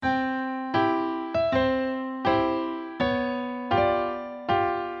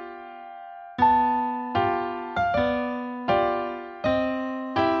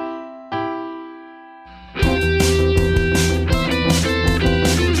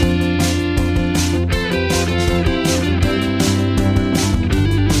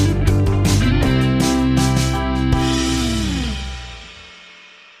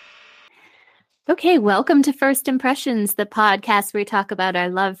Okay, welcome to First Impressions, the podcast where we talk about our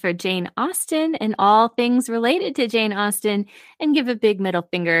love for Jane Austen and all things related to Jane Austen and give a big middle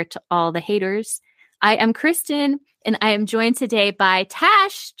finger to all the haters. I am Kristen, and I am joined today by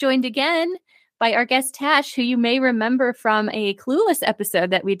Tash, joined again by our guest Tash, who you may remember from a Clueless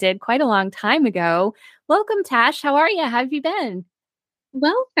episode that we did quite a long time ago. Welcome, Tash. How are you? How have you been?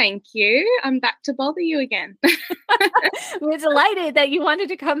 Well, thank you. I'm back to bother you again. We're delighted that you wanted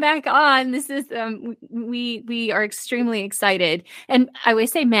to come back on. This is we are extremely excited. And I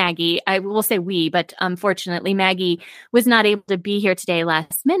always say Maggie. I will say we, but unfortunately, Maggie was not able to be here today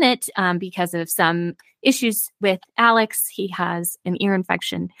last minute because of some issues with Alex. He has an ear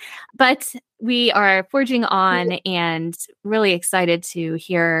infection, but we are forging on and really excited to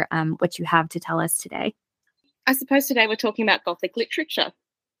hear what you have to tell us today. I suppose today we're talking about Gothic literature.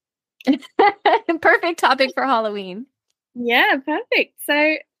 Perfect topic for Halloween. Yeah, perfect.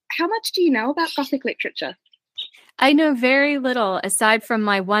 So how much do you know about Gothic literature? I know very little, aside from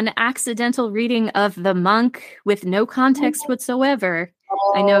my one accidental reading of The Monk with no context whatsoever.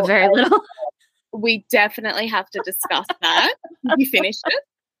 I know very little. We definitely have to discuss that. Did you finish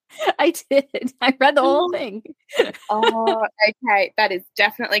it? I did. I read the whole thing. Oh, okay. That is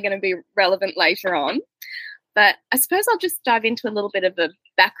definitely going to be relevant later on. But I suppose I'll just dive into a little bit of a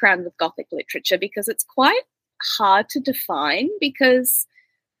background with Gothic literature because it's quite hard to define because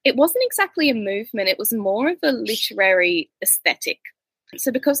it wasn't exactly a movement. It was more of a literary aesthetic.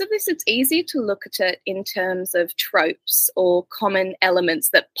 So because of this, it's easy to look at it in terms of tropes or common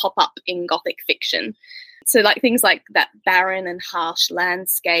elements that pop up in Gothic fiction. So like things like that barren and harsh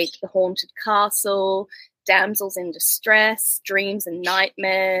landscape, the haunted castle, damsels in distress, dreams and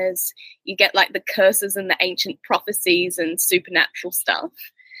nightmares. You get like the curses and the ancient prophecies and supernatural stuff.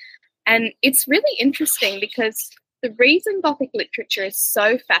 And it's really interesting because the reason Gothic literature is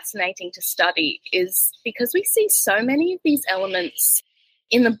so fascinating to study is because we see so many of these elements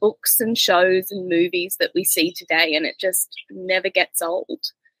in the books and shows and movies that we see today, and it just never gets old.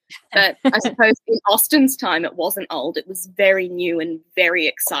 But I suppose in Austen's time, it wasn't old. It was very new and very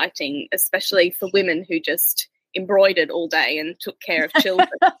exciting, especially for women who just embroidered all day and took care of children.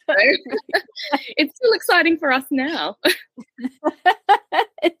 So it's still exciting for us now.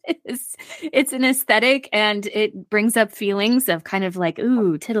 It's an aesthetic, and it brings up feelings of kind of like,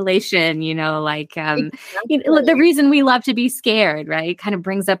 ooh, titillation, like exactly. The reason we love to be scared, right? Kind of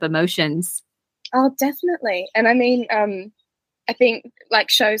brings up emotions. Oh, definitely. And I mean, I think like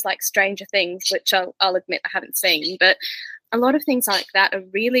shows like Stranger Things, which I'll admit I haven't seen, but a lot of things like that are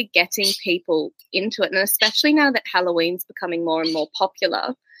really getting people into it. And especially now that Halloween's becoming more and more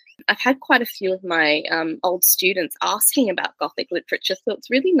popular, I've had quite a few of my old students asking about Gothic literature. So it's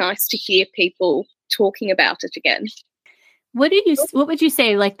really nice to hear people talking about it again. What would you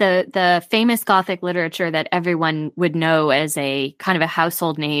say, like the famous Gothic literature that everyone would know as a kind of a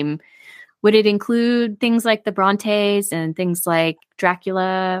household name? Would it include things like the Brontes and things like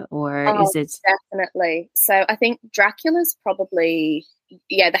Dracula, or is it? Definitely. So I think Dracula's probably,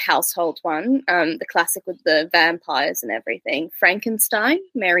 the household one, the classic with the vampires and everything. Frankenstein,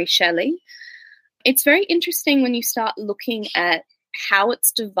 Mary Shelley. It's very interesting when you start looking at how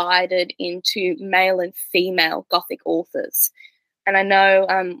it's divided into male and female Gothic authors. And I know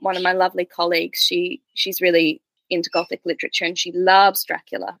one of my lovely colleagues, she's really into Gothic literature, and she loves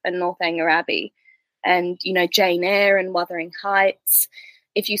Dracula and Northanger Abbey and, Jane Eyre and Wuthering Heights.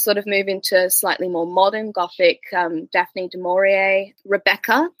 If you sort of move into slightly more modern Gothic, Daphne du Maurier,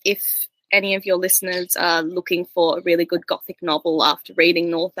 Rebecca, if any of your listeners are looking for a really good Gothic novel after reading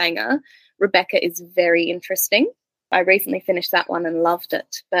Northanger, Rebecca is very interesting. I recently finished that one and loved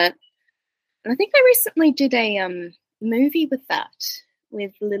it. And I think they recently did a movie with that,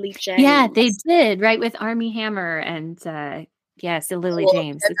 with Lily James. Yeah, they did, right, with Armie Hammer and so Lily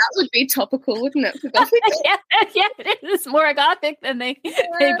James. That would be topical, wouldn't it? For Gothic? yeah, it is more Gothic than they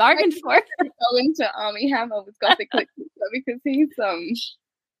bargained for. Go into Armie Hammer with Gothic literature because he's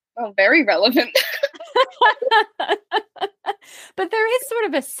very relevant. But there is sort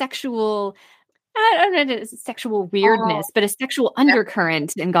of a sexual, I don't know, sexual weirdness, but a sexual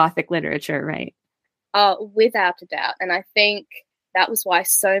undercurrent in Gothic literature, right? Without a doubt. And I think that was why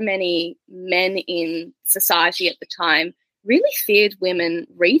so many men in society at the time really feared women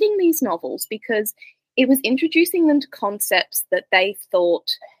reading these novels, because it was introducing them to concepts that they thought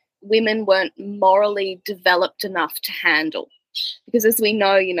women weren't morally developed enough to handle. Because as we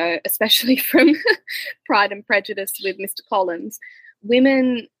know, especially from Pride and Prejudice with Mr. Collins,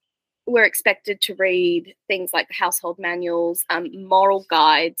 women were expected to read things like the household manuals, moral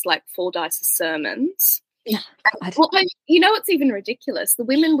guides like Fordyce's sermons. Well, you know, it's even ridiculous. The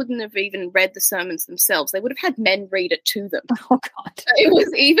women wouldn't have even read the sermons themselves. They would have had men read it to them. Oh, God. So it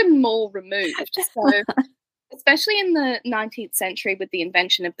was even more removed. So, especially in the 19th century with the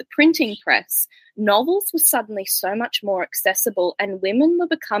invention of the printing press, novels were suddenly so much more accessible and women were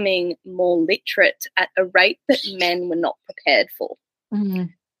becoming more literate at a rate that men were not prepared for.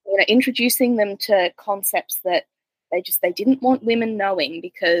 Mm. You know, introducing them to concepts that they didn't want women knowing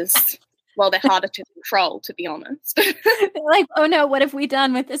because, well, they're harder to control, to be honest. Like, oh no, what have we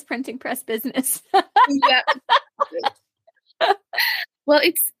done with this printing press business? Yeah. Well,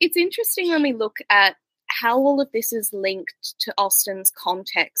 it's interesting when we look at how all of this is linked to Austen's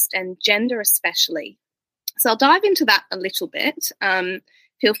context and gender especially. So I'll dive into that a little bit.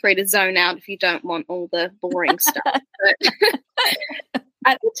 Feel free to zone out if you don't want all the boring stuff. But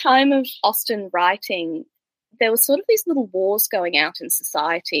at the time of Austen writing, there was sort of these little wars going out in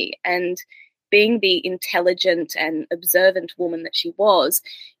society, and being the intelligent and observant woman that she was,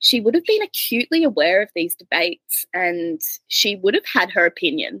 she would have been acutely aware of these debates, and she would have had her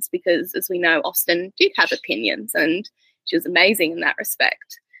opinions because, as we know, Austen did have opinions and she was amazing in that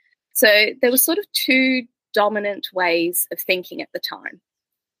respect. So there were sort of two dominant ways of thinking at the time.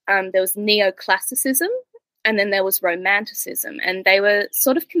 There was neoclassicism and then there was romanticism, and they were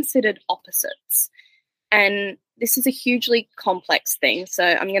sort of considered opposites. And this is a hugely complex thing, so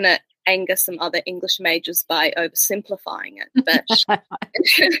I'm going to anger some other English majors by oversimplifying it. But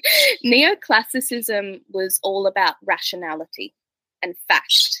neoclassicism was all about rationality and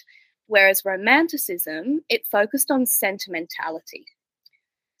fact, whereas romanticism, it focused on sentimentality.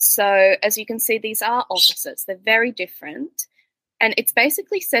 So as you can see, these are opposites. They're very different. And it's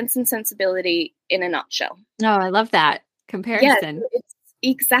basically Sense and Sensibility in a nutshell. Oh, I love that comparison. Yeah,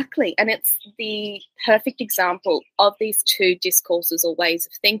 exactly. And it's the perfect example of these two discourses or ways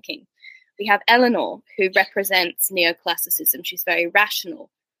of thinking. We have Eleanor, who represents neoclassicism. She's very rational,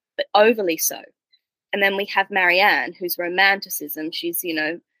 but overly so. And then we have Marianne, who's romanticism. She's,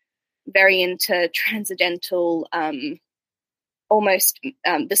 very into transcendental, almost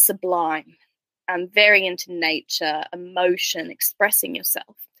the sublime, very into nature, emotion, expressing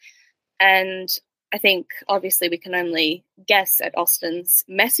yourself. And I think, obviously, we can only guess at Austen's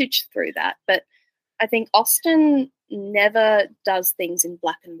message through that, but I think Austen never does things in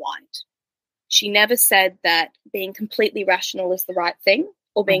black and white. She never said that being completely rational is the right thing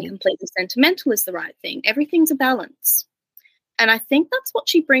or being completely sentimental is the right thing. Everything's a balance. And I think that's what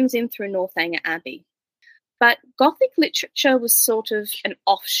she brings in through Northanger Abbey. But Gothic literature was sort of an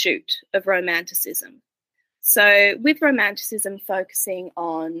offshoot of Romanticism. So with Romanticism focusing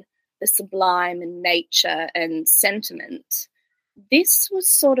on the sublime and nature and sentiment, this was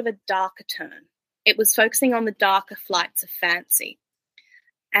sort of a darker turn. It was focusing on the darker flights of fancy.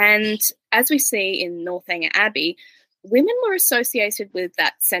 And as we see in Northanger Abbey, women were associated with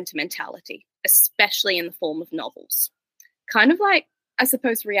that sentimentality, especially in the form of novels. Kind of like, I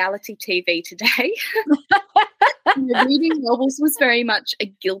suppose, reality TV today. Reading novels was very much a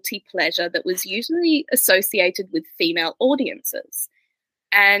guilty pleasure that was usually associated with female audiences.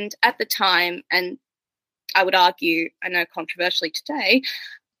 And at the time, and I would argue, I know controversially today,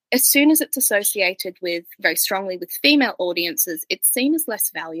 as soon as it's associated with very strongly with female audiences, it's seen as less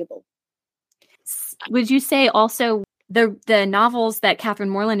valuable. Would you say also the novels that Catherine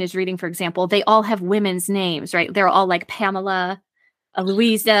Morland is reading, for example, they all have women's names, right? They're all like Pamela,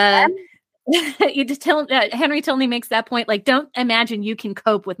 Louisa. You just Henry Tilney makes that point. Like, don't imagine you can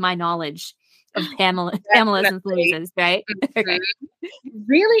cope with my knowledge of Pamela's and Louisa's, right? Okay.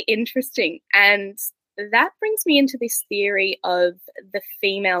 Really interesting. And that brings me into this theory of the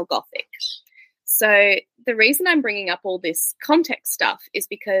female Gothic. So the reason I'm bringing up all this context stuff is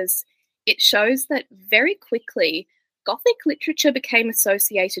because it shows that very quickly Gothic literature became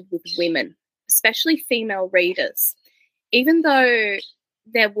associated with women, especially female readers. Even though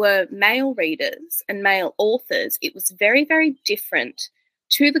there were male readers and male authors, it was very, very different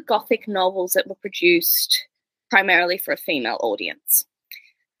to the Gothic novels that were produced primarily for a female audience.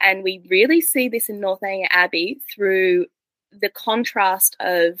 And we really see this in Northanger Abbey through the contrast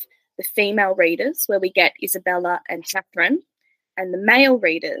of the female readers, where we get Isabella and Catherine, and the male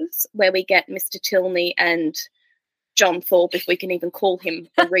readers, where we get Mr. Tilney and John Thorpe, if we can even call him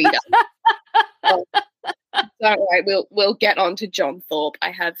a reader. Don't worry, we'll get on to John Thorpe.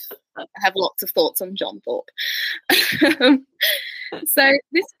 I have lots of thoughts on John Thorpe. So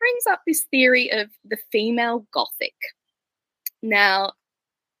this brings up this theory of the female Gothic. Now,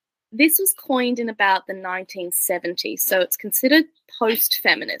 this was coined in about the 1970s, so it's considered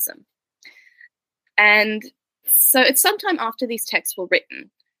post-feminism. And so it's sometime after these texts were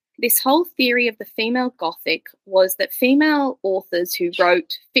written. this whole theory of the female Gothic was that female authors who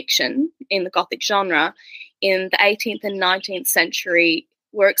wrote fiction in the Gothic genre in the 18th and 19th century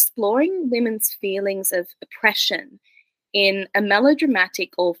were exploring women's feelings of oppression in a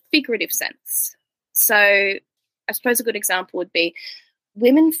melodramatic or figurative sense. So I suppose a good example would be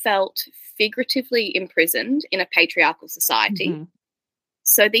women felt figuratively imprisoned in a patriarchal society. Mm-hmm.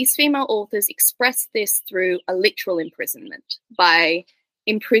 So these female authors expressed this through a literal imprisonment by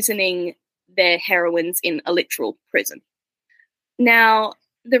imprisoning their heroines in a literal prison. Now,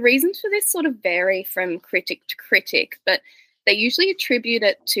 the reasons for this sort of vary from critic to critic, but they usually attribute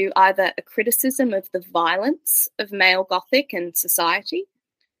it to either a criticism of the violence of male Gothic and society,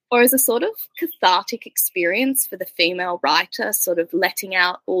 or as a sort of cathartic experience for the female writer, sort of letting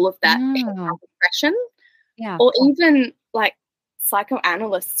out all of that oppression. Yeah. Or even like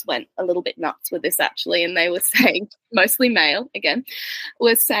psychoanalysts went a little bit nuts with this actually, and they were saying, mostly male again,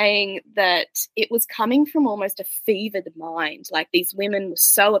 were saying that it was coming from almost a fevered mind. Like these women were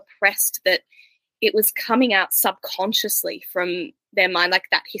so oppressed that it was coming out subconsciously from their mind, like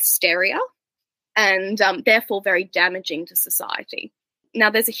that hysteria, and therefore very damaging to society. Now,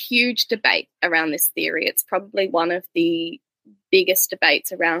 there's a huge debate around this theory. It's probably one of the biggest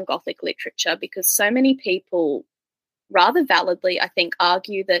debates around Gothic literature because so many people, rather validly, I think,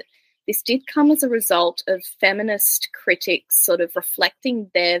 argue that this did come as a result of feminist critics sort of reflecting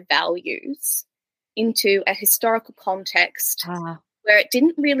their values into a historical context where it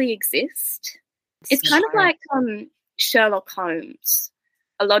didn't really exist. It's kind of like Sherlock Holmes.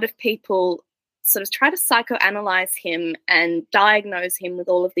 A lot of people sort of try to psychoanalyze him and diagnose him with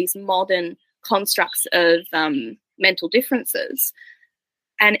all of these modern constructs of mental differences.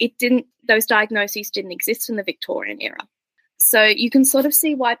 And those diagnoses didn't exist in the Victorian era. So you can sort of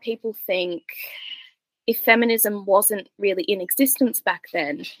see why people think if feminism wasn't really in existence back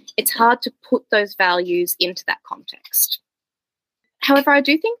then, it's hard to put those values into that context. However, I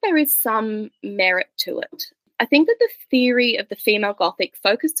do think there is some merit to it. I think that the theory of the female Gothic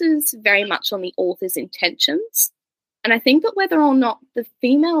focuses very much on the author's intentions. And I think that whether or not the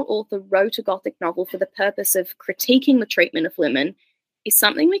female author wrote a Gothic novel for the purpose of critiquing the treatment of women is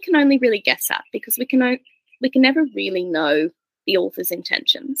something we can only really guess at because we can never really know the author's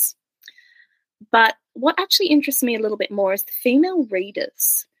intentions. But what actually interests me a little bit more is the female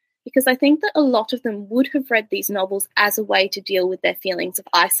readers, because I think that a lot of them would have read these novels as a way to deal with their feelings of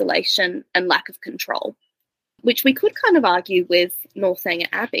isolation and lack of control, which we could kind of argue with Northanger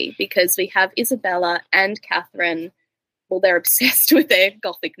Abbey because we have Isabella and Catherine, well, they're obsessed with their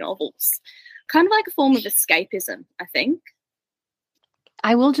Gothic novels. Kind of like a form of escapism, I think.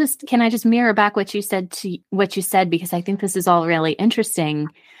 Can I just mirror back what you said because I think this is all really interesting.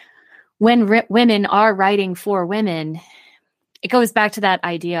 When women are writing for women, it goes back to that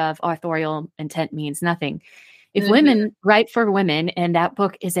idea of authorial intent means nothing. If women write for women and that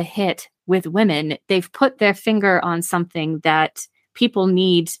book is a hit with women, they've put their finger on something that people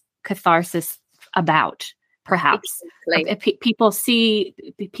need catharsis about, perhaps.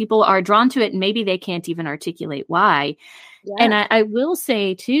 People are drawn to it and maybe they can't even articulate why. Yeah. And I will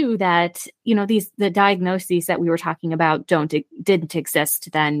say too that, the diagnoses that we were talking about didn't exist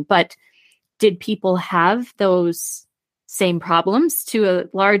then, but did people have those same problems? To a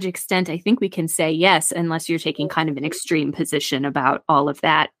large extent, I think we can say yes, unless you're taking kind of an extreme position about all of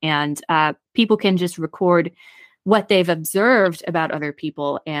that. And people can just record what they've observed about other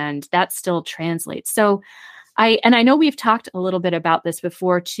people, and that still translates. So I know we've talked a little bit about this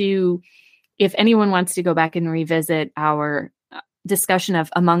before too. If anyone wants to go back and revisit our discussion of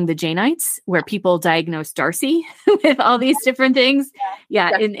Among the Janeites, where people diagnose Darcy with all these different things.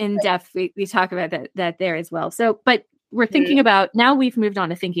 Yeah, in depth, we talk about that there as well. So, but we're thinking about, now we've moved on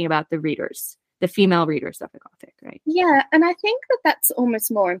to thinking about the readers, the female readers of the Gothic, right? Yeah, and I think that that's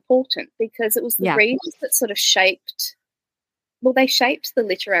almost more important because it was the readers that sort of shaped the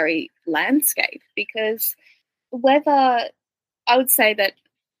literary landscape, because I would say that,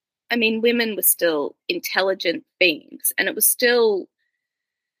 women were still intelligent beings, and it was still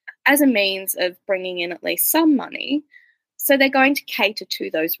as a means of bringing in at least some money. So they're going to cater to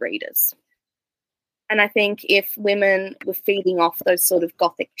those readers. And I think if women were feeding off those sort of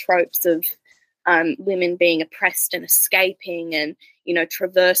Gothic tropes of women being oppressed and escaping and,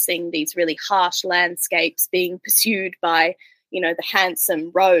 traversing these really harsh landscapes, being pursued by, the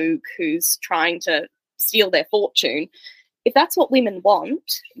handsome rogue who's trying to steal their fortune, if that's what women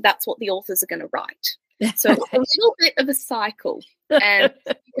want, that's what the authors are going to write. So it's a little bit of a cycle. And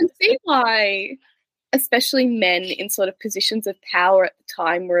you can see why, especially men in sort of positions of power at the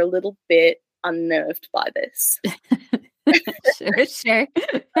time, were a little bit unnerved by this. Sure.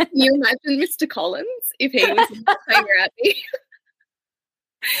 Can you imagine Mr. Collins if he was in Northanger Abbey?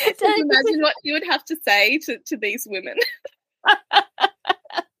 Can you imagine what he would have to say to these women?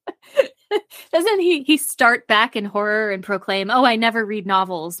 Doesn't he start back in horror and proclaim, "Oh, I never read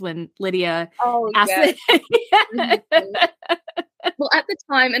novels," when Lydia asks it? Well, at the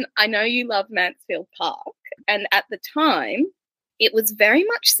time, and I know you love Mansfield Park, and at the time, it was very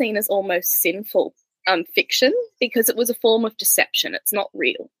much seen as almost sinful fiction because it was a form of deception. It's not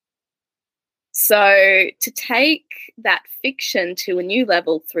real. So to take that fiction to a new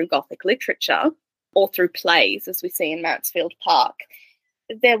level through Gothic literature or through plays, as we see in Mansfield Park,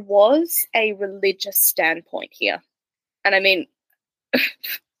 there was a religious standpoint here. And I mean,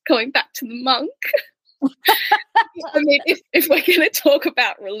 going back to the monk, I mean, if we're going to talk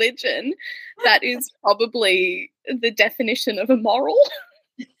about religion, that is probably the definition of a moral.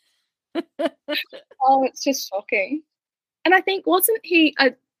 Oh, it's just shocking. And I think, wasn't he,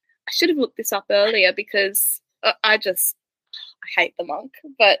 I should have looked this up earlier because I hate the monk,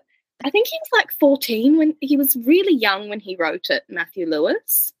 but I think he was like 14 when he was really young when he wrote it, Matthew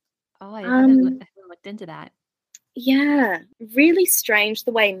Lewis. Oh, I haven't looked into that. Yeah, really strange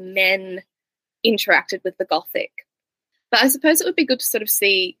the way men interacted with the Gothic. But I suppose it would be good to sort of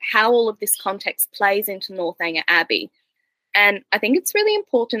see how all of this context plays into Northanger Abbey. And I think it's really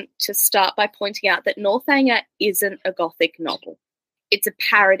important to start by pointing out that Northanger isn't a Gothic novel. It's a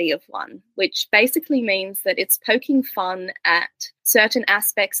parody of one, which basically means that it's poking fun at certain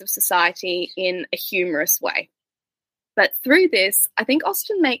aspects of society in a humorous way. But through this, I think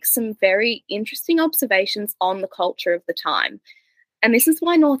Austen makes some very interesting observations on the culture of the time. And this is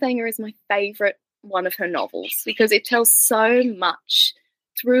why Northanger is my favourite one of her novels, because it tells so much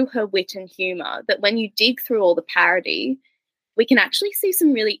through her wit and humour that when you dig through all the parody, we can actually see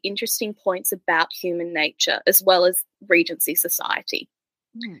some really interesting points about human nature as well as Regency society.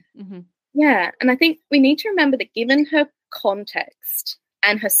 Mm-hmm. Yeah, and I think we need to remember that given her context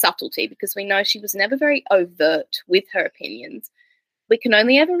and her subtlety, because we know she was never very overt with her opinions, we can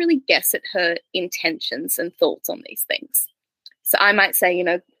only ever really guess at her intentions and thoughts on these things. So I might say, you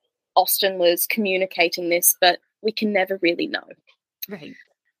know, Austen was communicating this, but we can never really know. Right.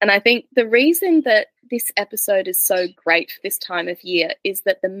 And I think the reason that this episode is so great for this time of year is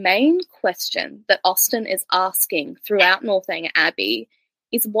that the main question that Austen is asking throughout Northanger Abbey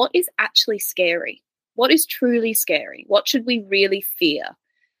is what is actually scary? What is truly scary? What should we really fear?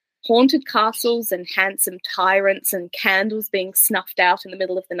 Haunted castles and handsome tyrants and candles being snuffed out in the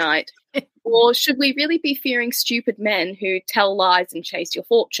middle of the night? Or should we really be fearing stupid men who tell lies and chase your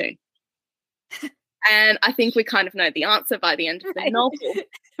fortune? And I think we kind of know the answer by the end of the novel.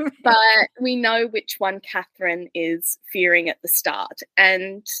 Right. But we know which one Catherine is fearing at the start.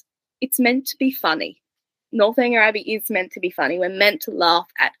 And it's meant to be funny. Northanger Abbey is meant to be funny. We're meant to laugh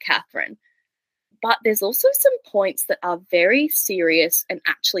at Catherine. But there's also some points that are very serious and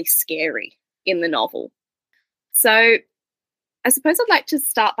actually scary in the novel. So I suppose I'd like to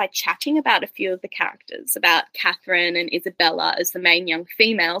start by chatting about a few of the characters, about Catherine and Isabella as the main young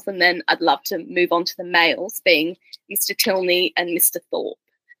females, and then I'd love to move on to the males, being Mr. Tilney and Mr. Thorpe.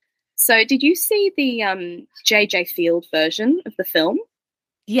 So did you see the J.J. Field version of the film?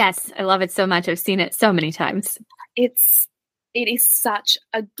 Yes, I love it so much. I've seen it so many times. It is such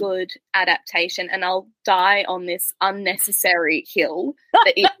a good adaptation, and I'll die on this unnecessary hill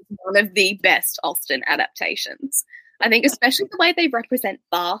that it is one of the best Austen adaptations. I think especially the way they represent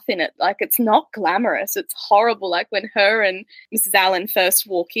Bath in it, like it's not glamorous, it's horrible. Like when her and Mrs. Allen first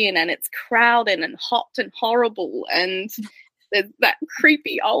walk in and it's crowded and hot and horrible, and there's that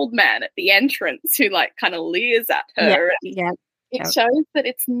creepy old man at the entrance who like kind of leers at her. Yeah. It shows that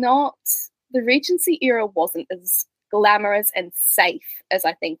it's not, the Regency era wasn't as glamorous and safe as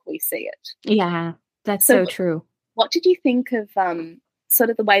I think we see it. Yeah, that's so true. What did you think of sort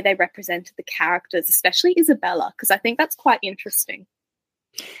of the way they represented the characters, especially Isabella? Because I think that's quite interesting.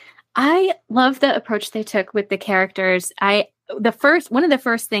 I love the approach they took with the characters. One of the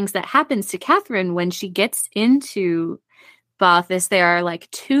first things that happens to Catherine when she gets into Bath is there are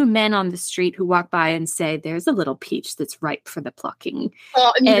like two men on the street who walk by and say, "There's a little peach that's ripe for the plucking."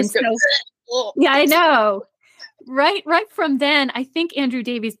 Oh, and so, yeah, I know. Right from then, I think Andrew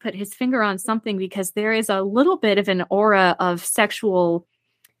Davies put his finger on something, because there is a little bit of an aura of sexual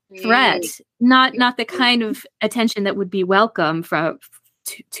threat, not the kind of attention that would be welcome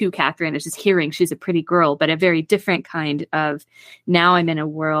to Catherine as just hearing she's a pretty girl, but a very different kind of, now I'm in a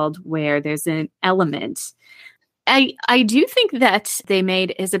world where there's an element. I do think that they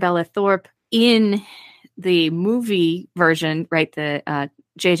made Isabella Thorpe in the movie version, right, the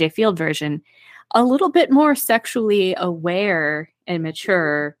J.J. Field version, a little bit more sexually aware and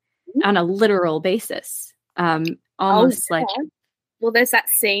mature on a literal basis. Almost like, well, there's that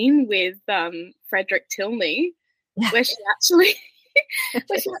scene with Frederick Tilney where she actually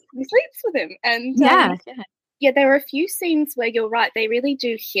sleeps with him, and yeah, there are a few scenes where you're right, they really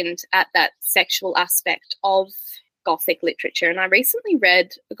do hint at that sexual aspect of Gothic literature. And I recently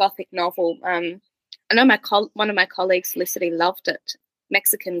read a Gothic novel. I know one of my colleagues, Felicity, loved it,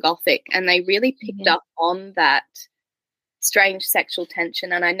 Mexican Gothic, and they really picked up on that strange sexual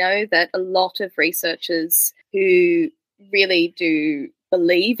tension. And I know that a lot of researchers who really do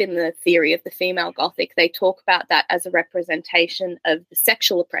believe in the theory of the female Gothic, they talk about that as a representation of the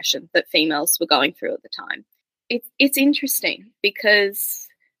sexual oppression that females were going through at the time. It's interesting because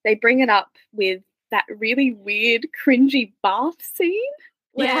they bring it up with that really weird, cringy bath scene.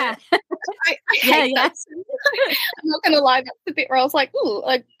 Yeah. I hate that scene. I'm not going to lie, that's the bit where I was like, ooh,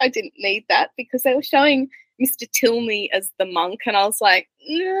 I didn't need that, because they were showing Mr. Tilney as the monk, and I was like,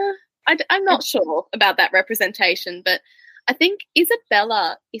 nah, I'm not sure about that representation. But I think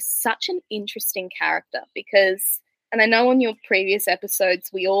Isabella is such an interesting character because, and I know on your previous episodes,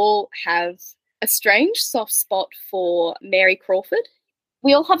 we all have a strange soft spot for Mary Crawford.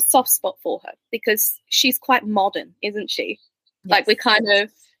 We all have a soft spot for her because she's quite modern, isn't she? Yes. Like we kind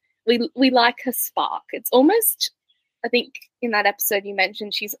of, we like her spark. It's almost, I think in that episode you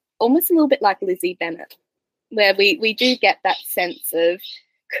mentioned, she's almost a little bit like Lizzie Bennet, where we do get that sense of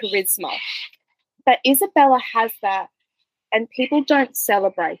charisma. But Isabella has that, and people don't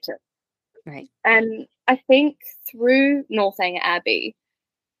celebrate it. Right. And I think through Northanger Abbey,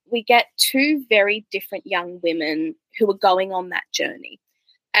 we get two very different young women who are going on that journey.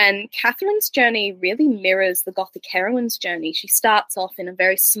 And Catherine's journey really mirrors the Gothic heroine's journey. She starts off in a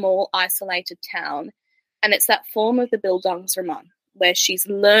very small, isolated town, and it's that form of the Bildungsroman where she's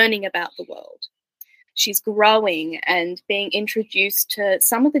learning about the world. She's growing and being introduced to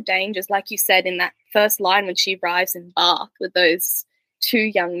some of the dangers, like you said in that first line when she arrives in Bath with those two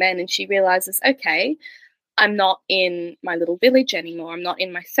young men, and she realizes, okay, I'm not in my little village anymore. I'm not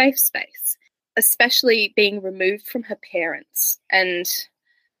in my safe space, especially being removed from her parents. And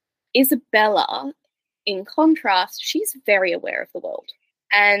Isabella, in contrast, she's very aware of the world.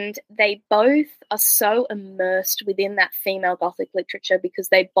 And they both are so immersed within that female Gothic literature because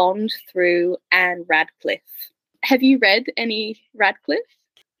they bond through Anne Radcliffe. Have you read any Radcliffe?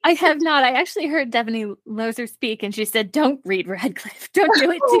 I have not. I actually heard Devaney Lozer speak, and she said, don't read Radcliffe. Don't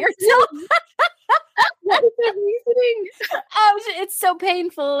do it to yourself. What is that reasoning? Oh, it's so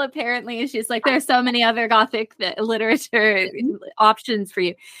painful, apparently. She's like, there's so many other Gothic literature options for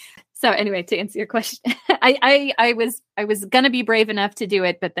you. So anyway, to answer your question, I was going to be brave enough to do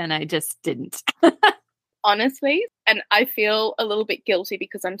it, but then I just didn't. Honestly, and I feel a little bit guilty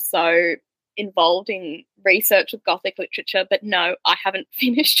because I'm so involved in research of Gothic literature, but no, I haven't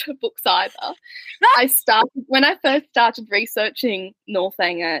finished her books either. When I first started researching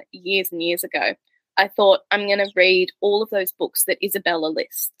Northanger years and years ago, I thought I'm going to read all of those books that Isabella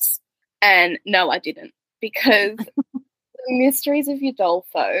lists. And no, I didn't, because The Mysteries of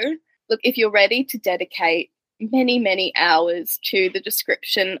Udolpho, look, if you're ready to dedicate many, many hours to the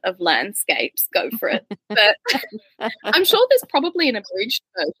description of landscapes, go for it. But I'm sure there's probably an abridged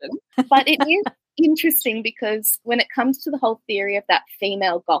version. But it is interesting because when it comes to the whole theory of that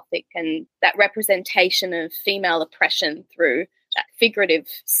female Gothic and that representation of female oppression through that figurative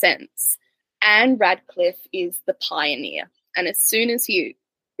sense, Anne Radcliffe is the pioneer. And as soon as you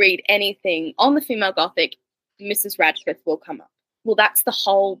read anything on the female Gothic, Mrs. Radcliffe will come up. Well, that's the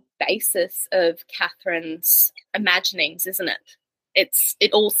whole basis of Catherine's imaginings, isn't it?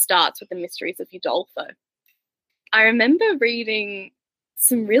 It all starts with The Mysteries of Udolpho. I remember reading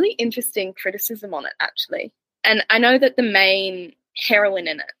some really interesting criticism on it, actually. And I know that the main heroine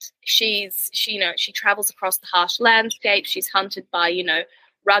in it, she travels across the harsh landscape. She's hunted by,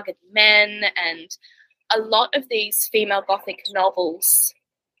 rugged men, and a lot of these female Gothic novels,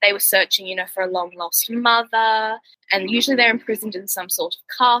 they were searching, for a long-lost mother, and usually they're imprisoned in some sort of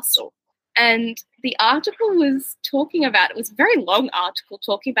castle. And the article was talking about, it was a very long article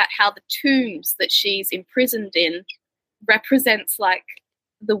talking about how the tombs that she's imprisoned in represents like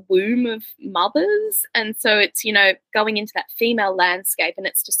the womb of mothers. And so it's, going into that female landscape, and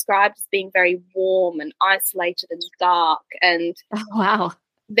it's described as being very warm and isolated and dark. And oh, wow.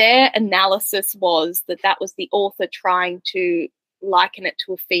 Their analysis was that was the author trying to liken it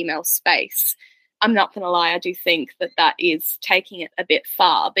to a female space. I'm not going to lie, I do think that is taking it a bit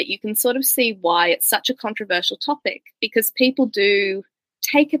far, but you can sort of see why it's such a controversial topic, because people do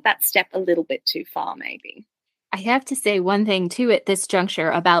take it that step a little bit too far, maybe. I have to say one thing too at this juncture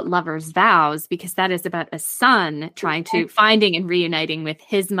about Lover's Vows, because that is about a son trying to finding and reuniting with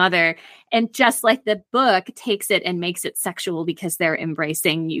his mother. And just like the book takes it and makes it sexual because they're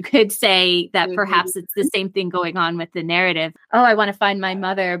embracing, you could say that perhaps it's the same thing going on with the narrative. Oh, I want to find my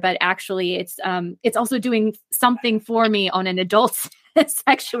mother, but actually it's also doing something for me on an adult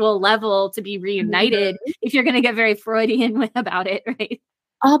sexual level to be reunited, if you're going to get very Freudian about it, right?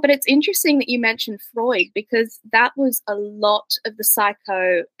 Oh, but it's interesting that you mentioned Freud, because that was a lot of the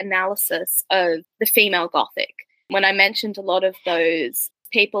psychoanalysis of the female Gothic. When I mentioned a lot of those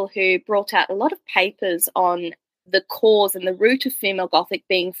people who brought out a lot of papers on the cause and the root of female Gothic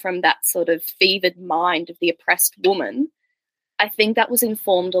being from that sort of fevered mind of the oppressed woman, I think that was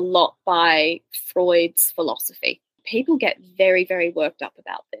informed a lot by Freud's philosophy. People get very, very worked up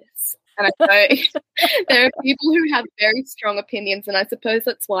about this. And I know there are people who have very strong opinions, and I suppose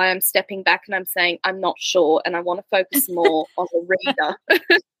that's why I'm stepping back and I'm saying I'm not sure, and I want to focus more on the reader.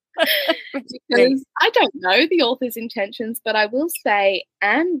 Because I don't know the author's intentions, but I will say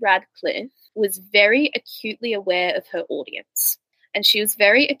Anne Radcliffe was very acutely aware of her audience, and she was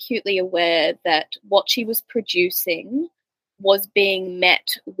very acutely aware that what she was producing was being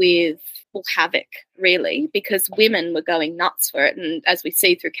met with havoc, really, because women were going nuts for it. And as we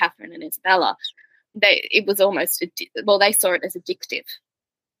see through Catherine and Isabella, it was almost, they saw it as addictive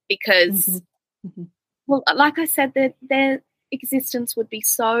because, well, like I said, their existence would be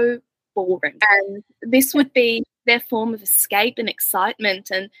so boring. And this would be their form of escape and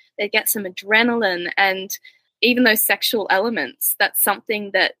excitement, and they'd get some adrenaline. And even those sexual elements, that's something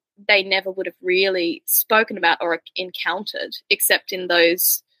that they never would have really spoken about or encountered, except in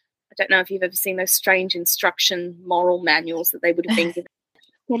those, I don't know if you've ever seen those strange instruction moral manuals that they would have been given.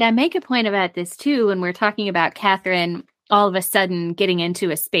 Did I make a point about this too when we're talking about Catherine all of a sudden getting into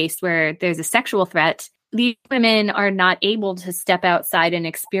a space where there's a sexual threat? These women are not able to step outside and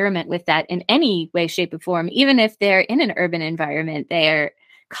experiment with that in any way, shape, or form. Even if they're in an urban environment, they're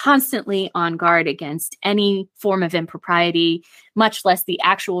constantly on guard against any form of impropriety, much less the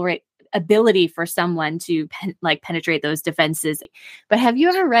actual ability for someone to penetrate those defenses. But have you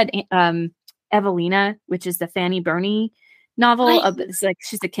ever read Evelina, which is the Fanny Burney novel?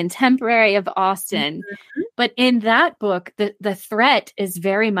 She's a contemporary of Austen. But in that book, the threat is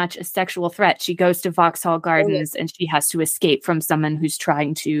very much a sexual threat. She goes to Vauxhall Gardens and she has to escape from someone who's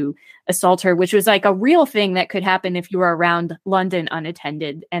trying to assault her, which was like a real thing that could happen if you were around London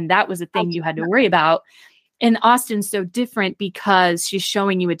unattended. And that was a thing you had to worry about. And Austen's so different because she's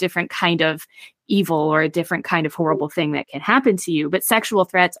showing you a different kind of evil or a different kind of horrible thing that can happen to you. But sexual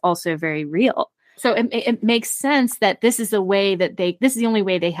threats also very real. So it makes sense that this is the way that this is the only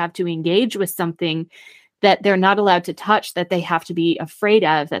way they have to engage with something that they're not allowed to touch, that they have to be afraid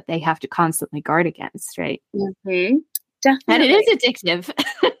of, that they have to constantly guard against, right? Definitely. And it is addictive.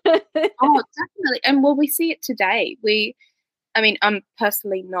 Oh, definitely. And well, we see it today. I'm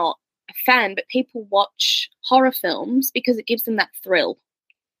personally not a fan, but people watch horror films because it gives them that thrill.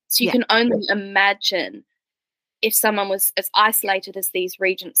 So you can only imagine if someone was as isolated as these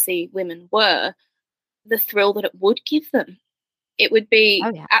Regency women were, the thrill that it would give them. It would be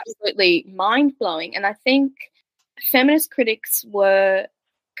absolutely mind-blowing. And I think feminist critics were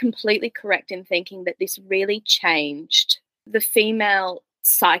completely correct in thinking that this really changed the female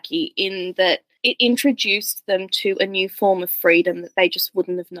psyche, in that it introduced them to a new form of freedom that they just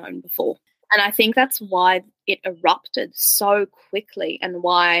wouldn't have known before. And I think that's why it erupted so quickly and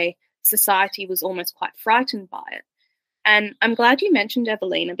why society was almost quite frightened by it. And I'm glad you mentioned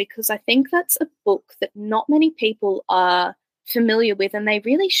Evelina, because I think that's a book that not many people are familiar with, and they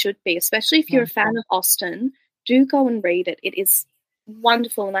really should be, especially if you're a fan of Austen. Do go and read it. It is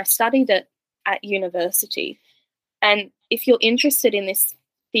wonderful, and I studied it at university. And if you're interested in this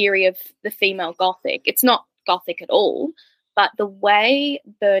theory of the female Gothic, it's not Gothic at all, but the way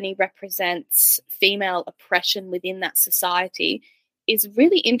Burney represents female oppression within that society is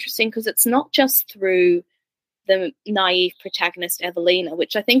really interesting, because it's not just through the naive protagonist Evelina,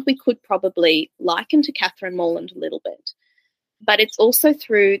 which I think we could probably liken to Catherine Morland a little bit, but it's also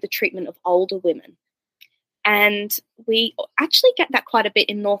through the treatment of older women. And we actually get that quite a bit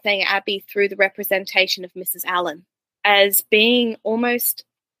in Northanger Abbey through the representation of Mrs. Allen as being almost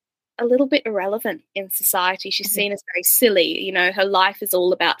a little bit irrelevant in society. She's seen as very silly. You know, her life is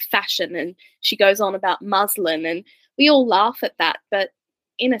all about fashion, and she goes on about muslin, and we all laugh at that. But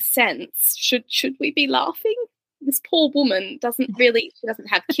in a sense, should we be laughing? This poor woman she doesn't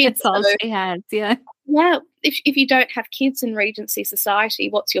have kids. That's all she has, yeah. Yeah, if you don't have kids in Regency society,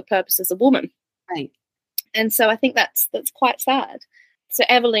 what's your purpose as a woman? Right. And so I think that's quite sad. So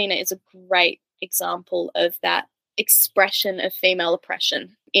Evelina is a great example of that expression of female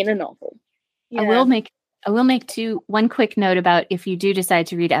oppression in a novel. Yeah. I will make one quick note about, if you do decide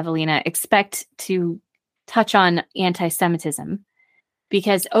to read Evelina, expect to touch on anti-Semitism,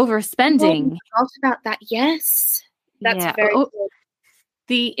 because overspending. Oh, about that, yes, that's very good.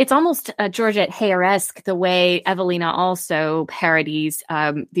 It's almost Georgette Heyer-esque, the way Evelina also parodies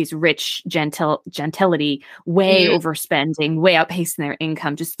these rich gentility, way overspending, way outpacing their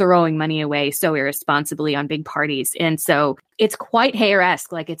income, just throwing money away so irresponsibly on big parties. And so it's quite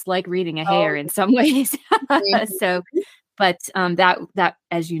Heyer-esque, like it's like reading a Heyer in some ways. So, but that,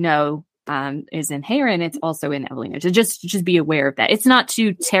 as you know, is in Heyer, and it's also in Evelina. So just be aware of that. It's not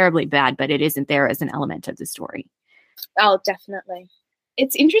too terribly bad, but it isn't there as an element of the story. Oh, definitely.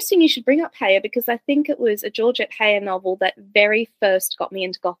 It's interesting you should bring up Heyer, because I think it was a Georgette Heyer novel that very first got me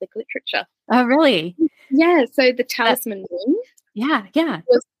into Gothic literature. Oh, really? Yeah. So The Talisman Ring. Yeah.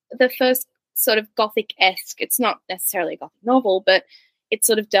 Was the first sort of Gothic-esque. It's not necessarily a Gothic novel, but it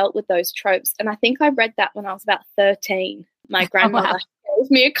sort of dealt with those tropes. And I think I read that when I was about 13. My grandmother gave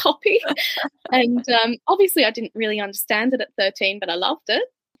me a copy. And obviously I didn't really understand it at 13, but I loved it.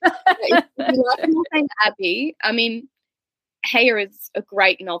 If you like Northanger Abbey, I mean, Heyer is a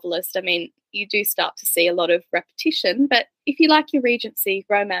great novelist. I mean, you do start to see a lot of repetition, but if you like your Regency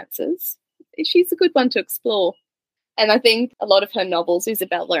romances, she's a good one to explore. And I think a lot of her novels,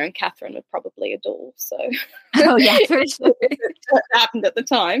 Isabella and Catherine, would probably adore. So, oh yeah, for sure. That happened at the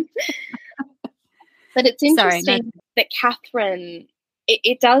time. But it's interesting that Catherine,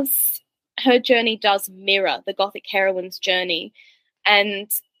 her journey does mirror the Gothic heroine's journey, and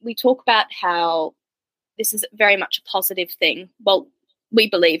we talk about how this is very much a positive thing. Well, we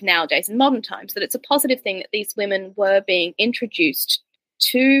believe nowadays in modern times that it's a positive thing that these women were being introduced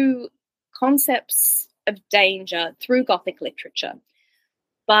to concepts of danger through Gothic literature.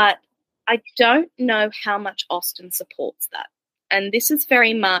 But I don't know how much Austen supports that. And this is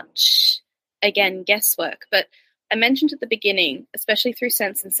very much, again, guesswork. But I mentioned at the beginning, especially through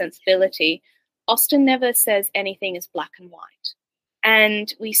Sense and Sensibility, Austen never says anything is black and white.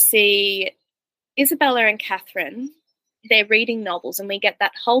 And we see Isabella and Catherine, they're reading novels, and we get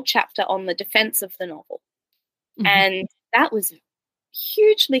that whole chapter on the defense of the novel. Mm-hmm. And that was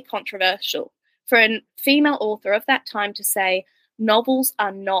hugely controversial for a female author of that time to say novels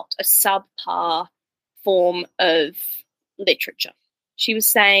are not a subpar form of literature. She was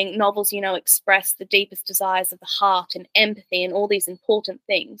saying novels, express the deepest desires of the heart and empathy and all these important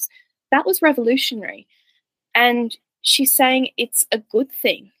things. That was revolutionary. And she's saying it's a good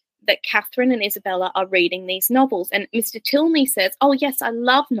thing that Catherine and Isabella are reading these novels. And Mr. Tilney says, oh, yes, I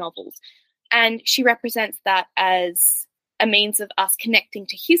love novels. And she represents that as a means of us connecting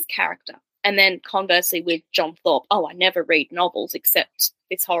to his character. And then conversely with John Thorpe, oh, I never read novels except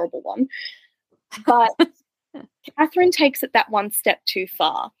this horrible one. But Catherine takes it that one step too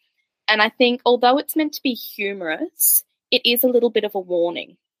far. And I think although it's meant to be humorous, it is a little bit of a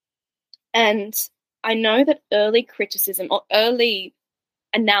warning. And I know that early criticism or early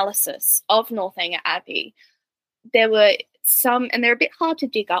analysis of Northanger Abbey, there were some, and they're a bit hard to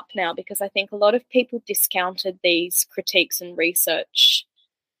dig up now because I think a lot of people discounted these critiques and research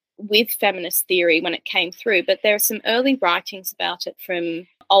with feminist theory when it came through, but there are some early writings about it from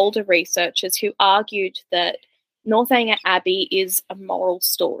older researchers who argued that Northanger Abbey is a moral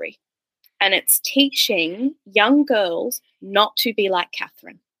story and it's teaching young girls not to be like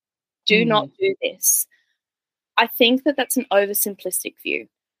Catherine. Do not do this. I think that that's an oversimplistic view.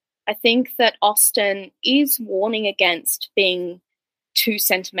 I think that Austen is warning against being too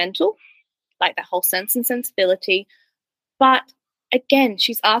sentimental, like that whole Sense and Sensibility. But again,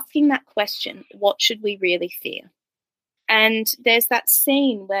 she's asking that question, what should we really fear? And there's that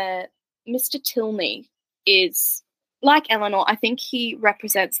scene where Mr. Tilney is, like Eleanor, I think he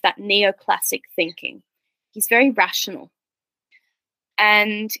represents that neoclassic thinking. He's very rational.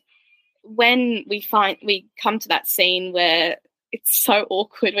 And when we come to that scene where it's so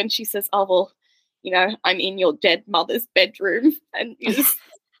awkward when she says, oh, well, I'm in your dead mother's bedroom. And when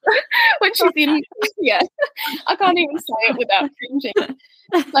she's in, I can't even say it without cringing.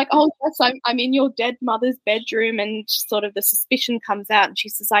 It's like, oh, yes, I'm in your dead mother's bedroom. And sort of the suspicion comes out. And she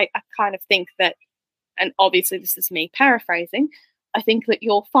says, I kind of think that, and obviously this is me paraphrasing, I think that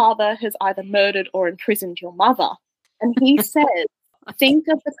your father has either murdered or imprisoned your mother. And he says, think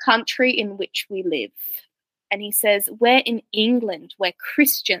of the country in which we live. And he says, we're in England, we're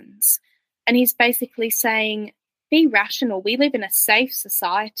Christians. And he's basically saying, be rational. We live in a safe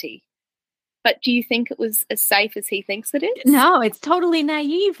society. But do you think it was as safe as he thinks it is? No, it's totally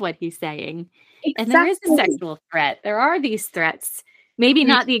naive what he's saying. Exactly. And there is a sexual threat. There are these threats Maybe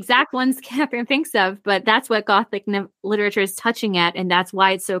not the exact ones Catherine thinks of, but that's what Gothic literature is touching at. And that's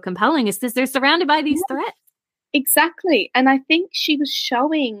why it's so compelling, is because they're surrounded by these threats. Exactly. And I think she was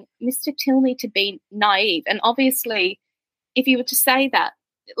showing Mr. Tilney to be naive. And obviously, if you were to say that,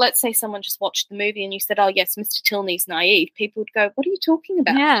 let's say someone just watched the movie and you said, oh, yes, Mr. Tilney's naive, people would go, what are you talking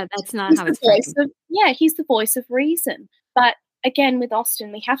about? Yeah, that's not how it's framed. He's the voice of reason. But again, with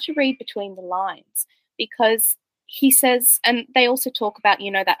Austen, we have to read between the lines, because he says, and they also talk about,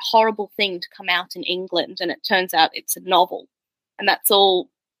 that horrible thing to come out in England, and it turns out it's a novel. And that's all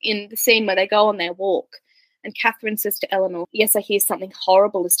in the scene where they go on their walk. And Catherine says to Eleanor, yes, I hear something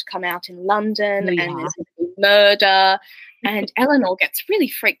horrible is to come out in London, and there's going to be murder. And Eleanor gets really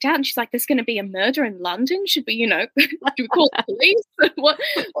freaked out, and she's like, there's going to be a murder in London? Should we, do we call the police? what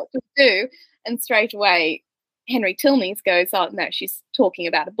to do? And straight away, Henry Tilney goes, oh, no, she's talking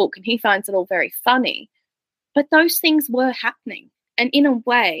about a book, and he finds it all very funny. But those things were happening. And in a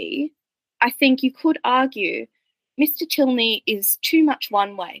way, I think you could argue Mr. Tilney is too much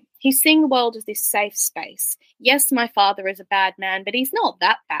one way. He's seeing the world as this safe space. Yes, my father is a bad man, but he's not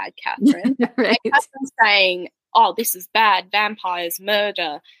that bad, Catherine. Right. And Catherine's saying, oh, this is bad, vampires,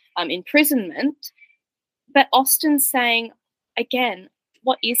 murder, imprisonment. But Austen's saying, again,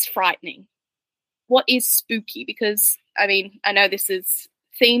 what is frightening? What is spooky? Because, I know this is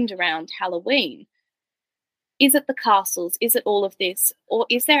themed around Halloween. Is it the castles? Is it all of this? Or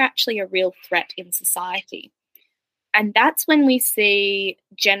is there actually a real threat in society? And that's when we see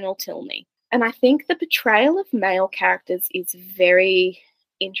General Tilney. And I think the portrayal of male characters is very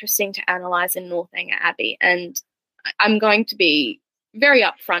interesting to analyse in Northanger Abbey. And I'm going to be very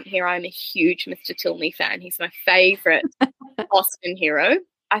upfront here. I'm a huge Mr. Tilney fan. He's my favourite Austen hero.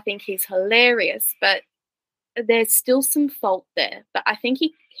 I think he's hilarious, but there's still some fault there. But I think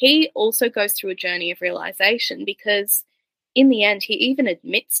he also goes through a journey of realisation, because in the end he even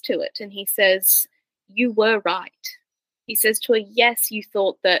admits to it, and he says, you were right. He says to her, yes, you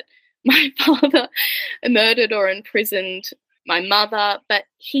thought that my father murdered or imprisoned my mother, but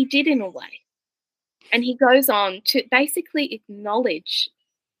he did in a way. And he goes on to basically acknowledge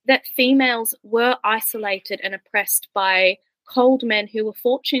that females were isolated and oppressed by cold men who were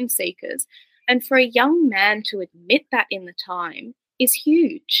fortune seekers. And for a young man to admit that in the time is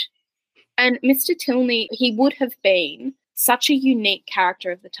huge. And Mr. Tilney, he would have been such a unique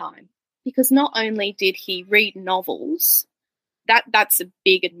character of the time, because not only did he read novels, that's a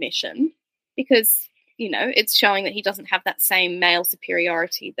big admission, because, it's showing that he doesn't have that same male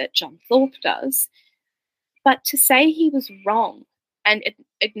superiority that John Thorpe does. But to say he was wrong and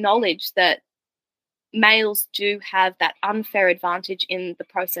acknowledge that males do have that unfair advantage in the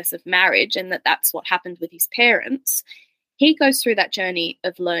process of marriage, and that's what happened with his parents, he goes through that journey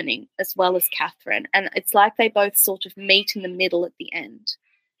of learning as well as Catherine. And it's like they both sort of meet in the middle at the end.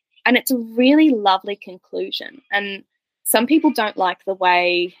 And it's a really lovely conclusion. And some people don't like the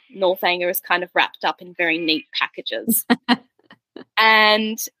way Northanger is kind of wrapped up in very neat packages.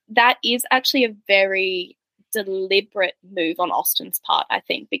 And that is actually a very deliberate move on Austen's part, I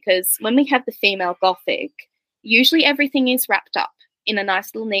think, because when we have the female Gothic, usually everything is wrapped up in a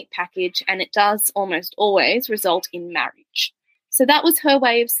nice little neat package, and it does almost always result in marriage. So that was her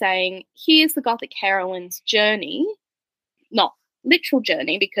way of saying, here's the Gothic heroine's journey, not literal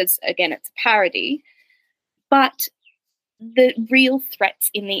journey, because again it's a parody, but the real threats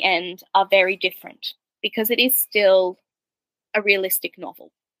in the end are very different, because it is still a realistic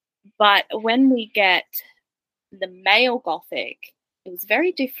novel. But when we get the male Gothic, it was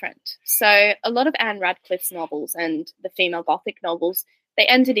very different. So a lot of Anne Radcliffe's novels and the female Gothic novels, they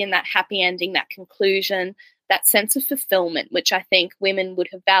ended in that happy ending, that conclusion, that sense of fulfillment, which I think women would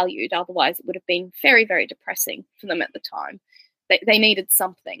have valued. Otherwise, it would have been very, very depressing for them at the time. They needed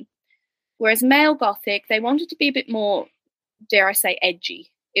something. Whereas male Gothic, they wanted to be a bit more, dare I say, edgy.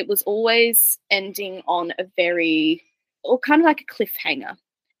 It was always ending on a very, or kind of like a cliffhanger.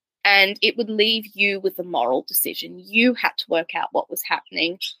 And it would leave you with a moral decision. You had to work out what was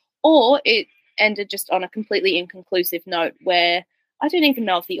happening. Or it ended just on a completely inconclusive note where I don't even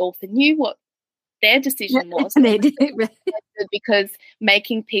know if the author knew what their decision was. They did. Because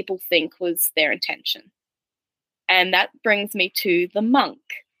making people think was their intention. And that brings me to The Monk.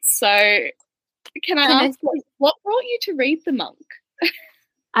 So can I ask, what brought you to read The Monk?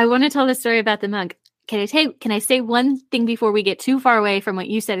 I want to tell the story about The Monk. Can I say one thing before we get too far away from what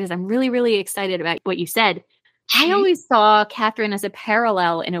you said? Is I'm really, really excited about what you said. I always saw Catherine as a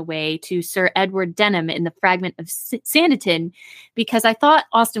parallel in a way to Sir Edward Denham in the Fragment of Sanditon, because I thought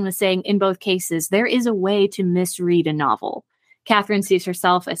Austen was saying in both cases, there is a way to misread a novel. Catherine sees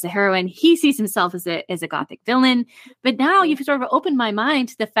herself as a heroine. He sees himself as a Gothic villain. But now you've sort of opened my mind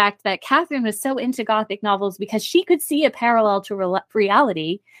to the fact that Catherine was so into Gothic novels because she could see a parallel to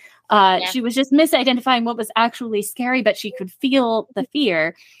reality. She was just misidentifying what was actually scary, but she could feel the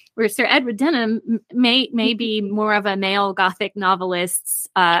fear. Where Sir Edward Denham may be more of a male Gothic novelist's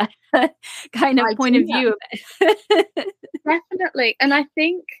kind of point of view. Definitely. And I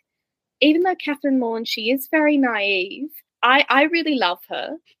think even though Catherine Morland, she is very naive, I really love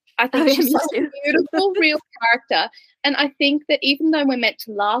her. I think she's such a beautiful, real character. And I think that even though we're meant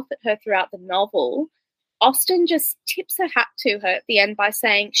to laugh at her throughout the novel, Austen just tips her hat to her at the end by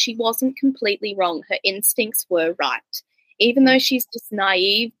saying she wasn't completely wrong. Her instincts were right. Even though she's this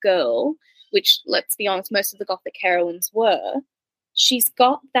naive girl, which, let's be honest, most of the Gothic heroines were, she's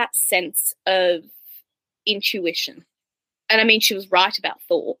got that sense of intuition. And I mean, she was right about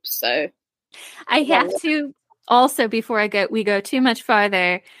Thorpe, so... I have to also, before we go too much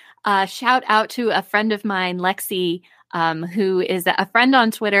farther, shout out to a friend of mine, Lexi, who is a friend on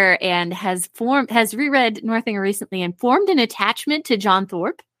Twitter and has reread Northanger recently and formed an attachment to John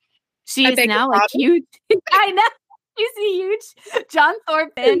Thorpe. She is now a huge... I know. She's a huge John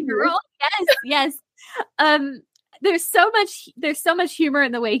Thorpe fan girl. Yes. There's so much humor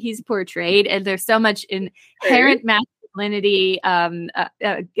in the way he's portrayed, and there's so much inherent masculinity of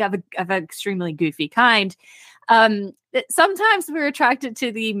an extremely goofy kind. Sometimes we're attracted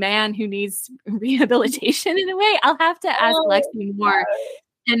to the man who needs rehabilitation in a way. I'll have to ask Lexi more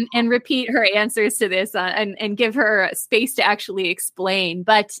and repeat her answers to this and give her space to actually explain.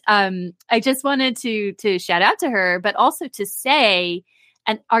 But I just wanted to shout out to her, but also to say,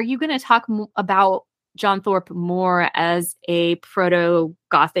 and are you going to talk about John Thorpe more as a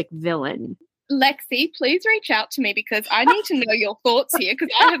proto-Gothic villain? Lexi, please reach out to me because I need to know your thoughts here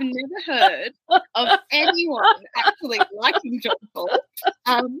because I have never heard of anyone actually liking John Thorpe.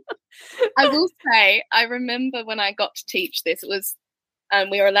 I will say, I remember when I got to teach this, it was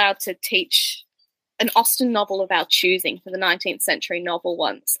we were allowed to teach an Austen novel of our choosing for the 19th century novel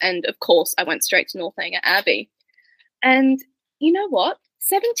once. And of course, I went straight to Northanger Abbey. And you know what?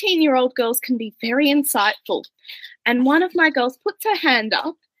 17-year-old girls can be very insightful. And one of my girls puts her hand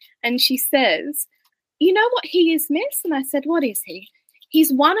up and she says, "You know what he is, miss?" And I said, "What is he?"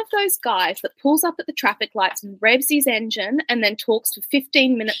 "He's one of those guys that pulls up at the traffic lights and revs his engine and then talks for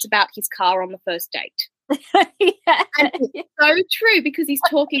 15 minutes about his car on the first date." Yeah. And it's so true because he's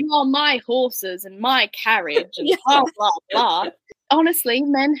talking, my horses and my carriage and blah, blah, blah. Honestly,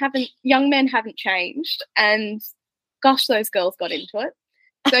 young men haven't changed. And gosh, those girls got into it.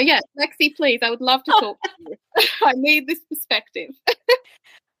 So yeah, Lexi, please, I would love to talk to you. I need this perspective.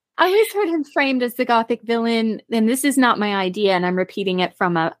 I always heard him framed as the Gothic villain, and this is not my idea, and I'm repeating it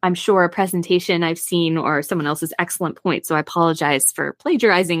from I'm sure, a presentation I've seen or someone else's excellent point, so I apologize for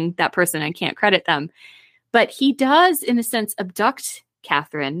plagiarizing that person. I can't credit them. But he does, in a sense, abduct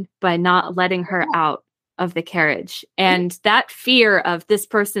Catherine by not letting her out of the carriage. And that fear of this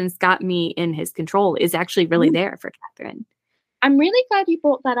person's got me in his control is actually really there for Catherine. I'm really glad you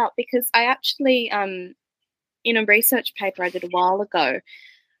brought that up because I actually, in a research paper I did a while ago,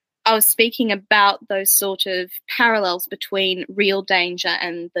 I was speaking about those sort of parallels between real danger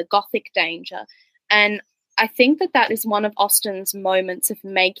and the Gothic danger. And I think that is one of Austen's moments of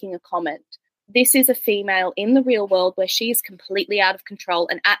making a comment. This is a female in the real world where she is completely out of control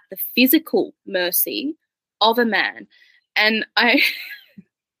and at the physical mercy of a man. And I'm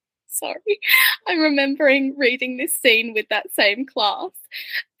remembering reading this scene with that same class.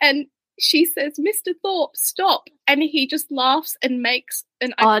 And she says, "Mr. Thorpe, stop." And he just laughs and makes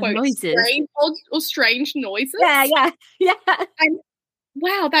an odd noises. Strange noises. Yeah. And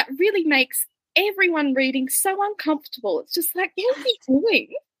wow, that really makes everyone reading so uncomfortable. It's just like, what is he doing?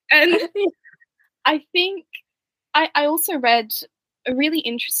 And I think I also read a really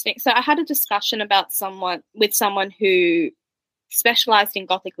interesting, so I had a discussion with someone who specialized in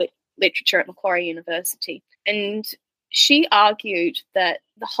Gothic literature at Macquarie University. And she argued that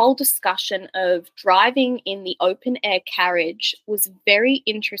the whole discussion of driving in the open air carriage was very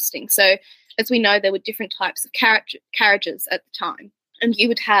interesting. So as we know, there were different types of carriages at the time. And you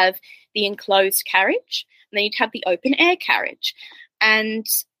would have the enclosed carriage, and then you'd have the open air carriage. And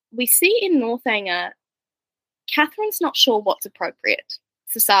we see in Northanger, Catherine's not sure what's appropriate.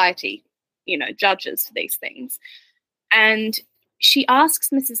 Society, judges for these things. And she asks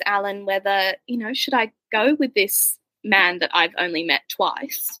Mrs. Allen whether, should I go with this man that I've only met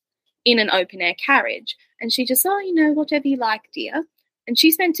twice in an open air carriage? And she just, whatever you like, dear. And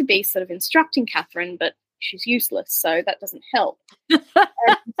she's meant to be sort of instructing Catherine, but she's useless, so that doesn't help.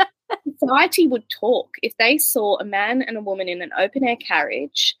 So society would talk. If they saw a man and a woman in an open-air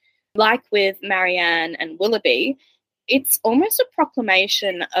carriage, like with Marianne and Willoughby, it's almost a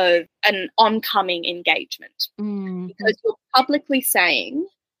proclamation of an oncoming engagement. Mm-hmm. Because you're publicly saying,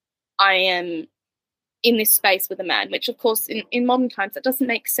 I am in this space with a man, which, of course, in modern times, that doesn't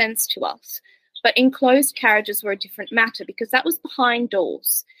make sense to us. But enclosed carriages were a different matter because that was behind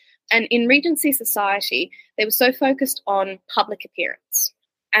doors. And in Regency society, they were so focused on public appearance.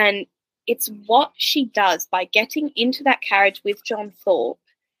 And it's what she does by getting into that carriage with John Thorpe.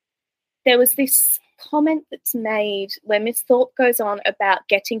 There was this comment that's made where Miss Thorpe goes on about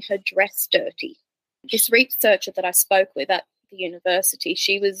getting her dress dirty. This researcher that I spoke with at the university,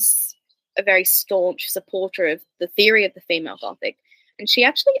 she was a very staunch supporter of the theory of the female Gothic. And she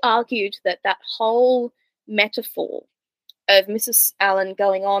actually argued that that whole metaphor of Mrs. Allen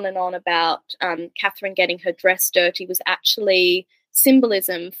going on and on about Catherine getting her dress dirty was actually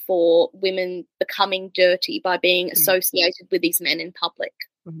symbolism for women becoming dirty by being associated with these men in public.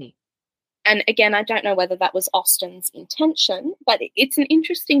 Mm-hmm. And again, I don't know whether that was Austen's intention, but it's an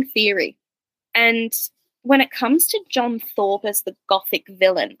interesting theory. And when it comes to John Thorpe as the Gothic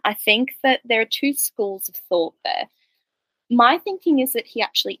villain, I think that there are two schools of thought there. My thinking is that he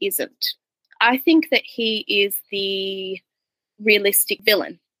actually isn't. I think that he is the realistic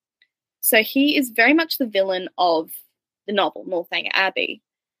villain. So he is very much the villain of the novel, Northanger Abbey.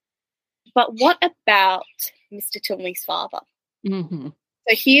 But what about Mr. Tilney's father? Mm-hmm.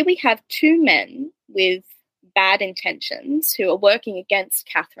 So here we have two men with bad intentions who are working against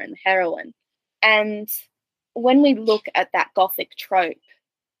Catherine, the heroine. And when we look at that Gothic trope,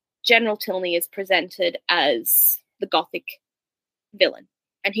 General Tilney is presented as the Gothic villain,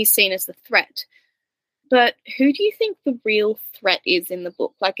 and he's seen as the threat. But who do you think the real threat is in the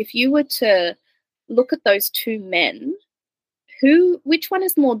book? Like, if you were to look at those two men, which one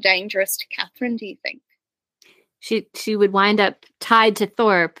is more dangerous to Catherine, do you think? She would wind up tied to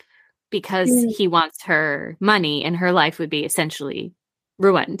Thorpe because he wants her money, and her life would be essentially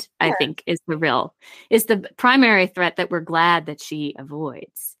ruined. Yeah. I think is the primary threat that we're glad that she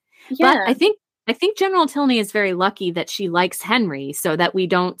avoids. Yeah. But I think General Tilney is very lucky that she likes Henry, so that we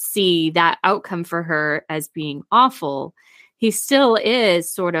don't see that outcome for her as being awful. He still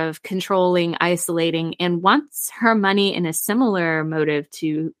is sort of controlling, isolating, and wants her money in a similar motive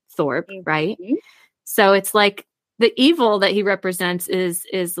to Thorpe, right? So it's like the evil that he represents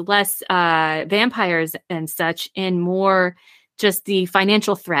is less vampires and such, and more just the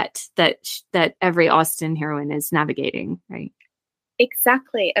financial threat that every Austen heroine is navigating, right?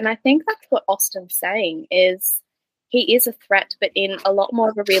 Exactly. And I think that's what Austen's saying, is he is a threat, but in a lot more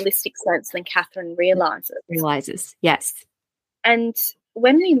of a realistic sense than Catherine realizes. Yes. And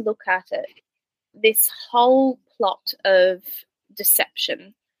when we look at it, this whole plot of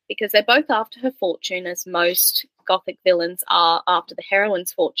deception, because they're both after her fortune, as most Gothic villains are after the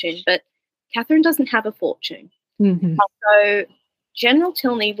heroine's fortune, but Catherine doesn't have a fortune. Mm-hmm. So General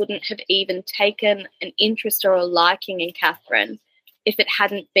Tilney wouldn't have even taken an interest or a liking in Catherine if it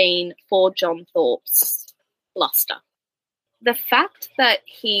hadn't been for John Thorpe's bluster. The fact that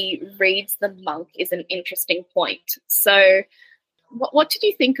he reads the monk is an interesting point. So what did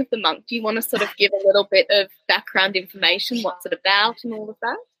you think of the monk? Do you want to sort of give a little bit of background information, what's it about and all of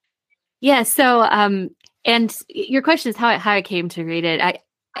that? Yeah, so and your question is how I came to read it.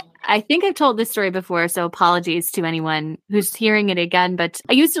 I think I've told this story before, so apologies to anyone who's hearing it again, but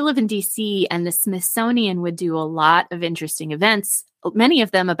I used to live in DC, and the Smithsonian would do a lot of interesting events, many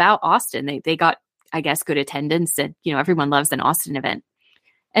of them about Austen. They got, I guess, good attendance, and everyone loves an Austen event.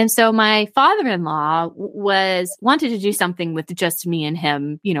 And so my father-in-law wanted to do something with just me and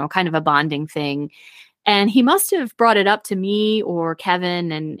him, kind of a bonding thing. And he must have brought it up to me or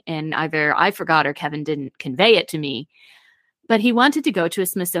Kevin, and either I forgot or Kevin didn't convey it to me. But he wanted to go to a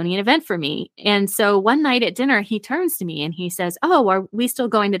Smithsonian event for me. And so one night at dinner, he turns to me and he says, "Oh, are we still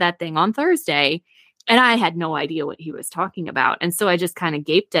going to that thing on Thursday?" And I had no idea what he was talking about. And so I just kind of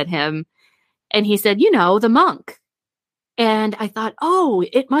gaped at him. And he said, the monk. And I thought, oh,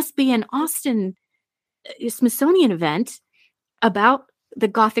 it must be an Austen Smithsonian event about the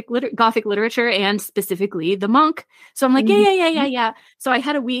Gothic literature and specifically the monk. So I'm like, yeah. So I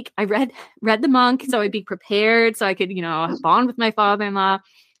had a week. I read the monk, so I'd be prepared, so I could, bond with my father-in-law.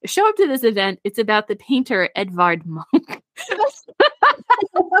 Show up to this event. It's about the painter Edvard Munch.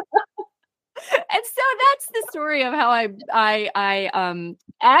 And so that's the story of how I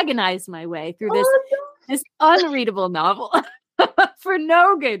agonized my way through this unreadable novel. For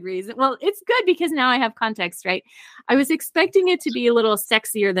no good reason. Well, it's good because now I have context, right? I was expecting it to be a little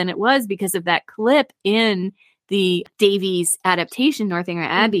sexier than it was because of that clip in the Davies adaptation, Northanger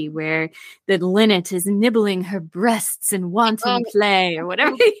Abbey, where the linnet is nibbling her breasts in wanton play or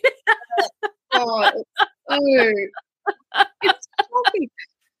whatever. Oh, it's shocking.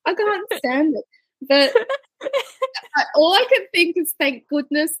 I can't stand it. But all I can think is thank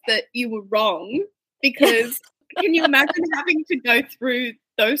goodness that you were wrong, because can you imagine having to go through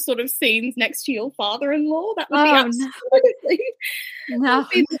those sort of scenes next to your father-in-law? That would be absolutely no.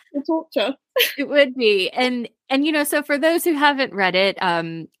 torture. It would be. And so for those who haven't read it,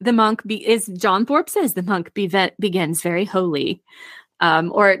 the monk John Thorpe says the monk begins very holy.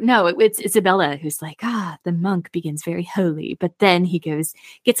 Or no, it's Isabella who's like, the monk begins very holy, but then he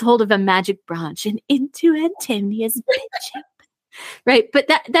gets hold of a magic branch and into Antonia's bedchamber. Right. But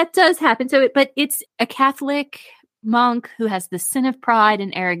that does happen. But it's a Catholic monk who has the sin of pride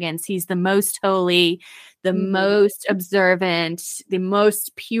and arrogance. He's the most holy, the most observant, the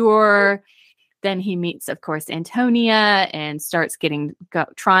most pure. Then he meets, of course, Antonia and starts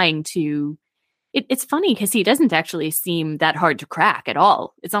trying to. It's funny because he doesn't actually seem that hard to crack at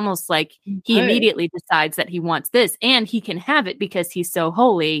all. It's almost like he immediately decides that he wants this, and he can have it because he's so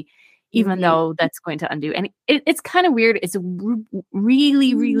holy, even though that's going to undo. And it's kind of weird. It's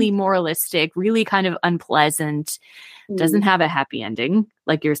really, really moralistic, really kind of unpleasant. Doesn't have a happy ending,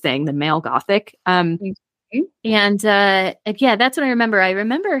 like you're saying, the male Gothic. And that's what I remember. I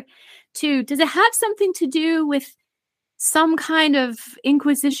remember too. Does it have something to do with some kind of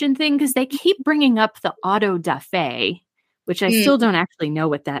Inquisition thing? Because they keep bringing up the auto da fe, which I still don't actually know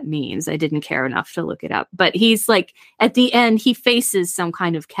what that means. I didn't care enough to look it up. But he's like, at the end, he faces some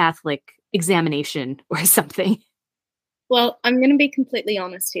kind of Catholic examination or something. Well, I'm going to be completely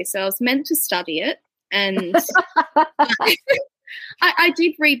honest here. So I was meant to study it, and I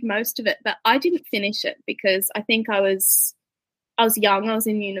did read most of it, but I didn't finish it because I think I was young. I was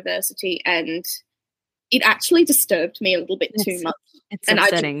in university, and it actually disturbed me a little bit too much. It's upsetting. I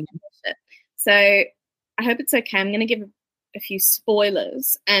didn't finish it. So I hope it's okay. I'm going to give a few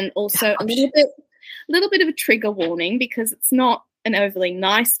spoilers and also a little bit of a trigger warning, because it's not an overly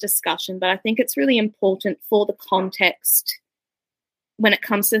nice discussion, but I think it's really important for the context when it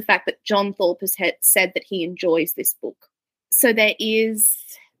comes to the fact that John Thorpe has said that he enjoys this book. So there is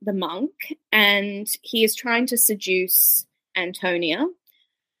the monk, and he is trying to seduce Antonia,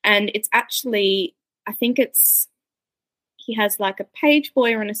 and it's actually, I think he has like a page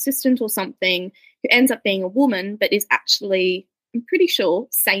boy or an assistant or something who ends up being a woman, but is actually, I'm pretty sure,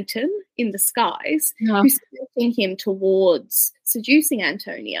 Satan in disguise, who's sending him towards seducing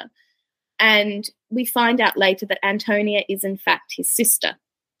Antonia. And we find out later that Antonia is in fact his sister.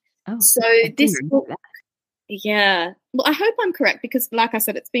 Oh, so this book, yeah. Well, I hope I'm correct, because like I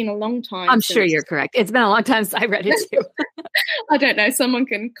said, it's been a long time. I'm sure you're correct. It's been a long time since I read it too. I don't know. Someone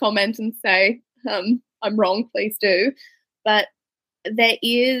can comment and say, I'm wrong, please do. But there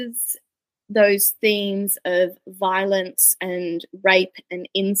is those themes of violence and rape and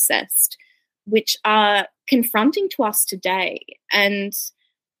incest, which are confronting to us today. And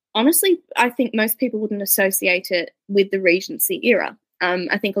honestly, I think most people wouldn't associate it with the Regency era.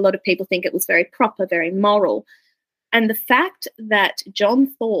 I think a lot of people think it was very proper, very moral. And the fact that John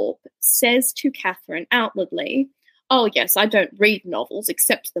Thorpe says to Catherine outwardly, oh, yes, I don't read novels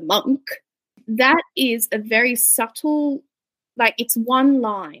except The Monk, that is a very subtle, like, it's one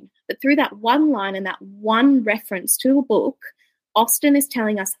line. But through that one line and that one reference to a book, Austen is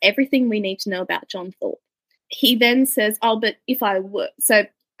telling us everything we need to know about John Thorpe. He then says, oh, but if I were... So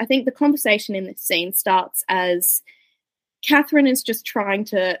I think the conversation in this scene starts as Catherine is just trying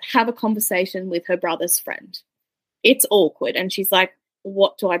to have a conversation with her brother's friend. It's awkward. And she's like,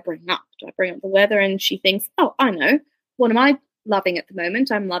 what do I bring up? Do I bring up the weather? And she thinks, oh, I know. What am I loving at the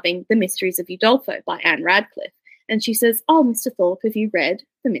moment? I'm loving The Mysteries of Udolpho by Anne Radcliffe. And she says, oh, Mr. Thorpe, have you read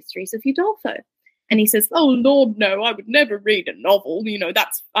The Mysteries of Udolpho? And he says, oh, Lord, no, I would never read a novel. You know,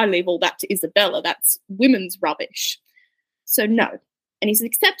 I leave all that to Isabella. That's women's rubbish. So no. And he says,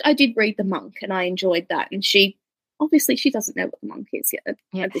 except I did read The Monk and I enjoyed that. And she doesn't know what The Monk is yet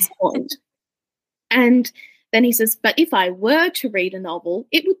at this point. And then he says, but if I were to read a novel,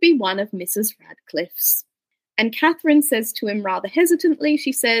 it would be one of Mrs. Radcliffe's. And Catherine says to him rather hesitantly,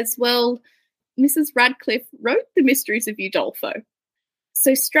 she says, well, Mrs. Radcliffe wrote The Mysteries of Udolpho.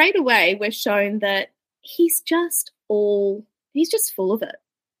 So straight away we're shown that he's just full of it.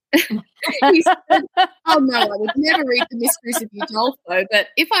 He said, oh no, I would never read The Mysteries of Udolpho, but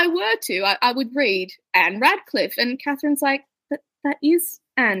if I were to, I would read Anne Radcliffe. And Catherine's like, but that is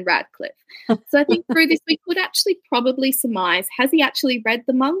Anne Radcliffe. So I think through this we could actually probably surmise, has he actually read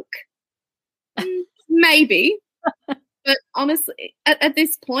The Monk? Maybe. But honestly, at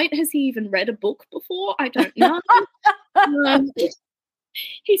this point, has he even read a book before? I don't know.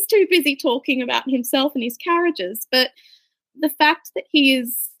 He's too busy talking about himself and his carriages. But the fact that he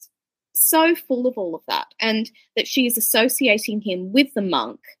is so full of all of that, and that she is associating him with the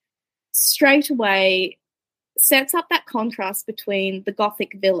monk, straight away sets up that contrast between the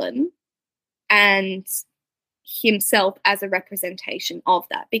Gothic villain and himself as a representation of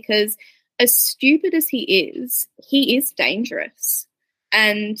that. Because as stupid as he is dangerous.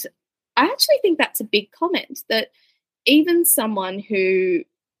 And I actually think that's a big comment, that even someone who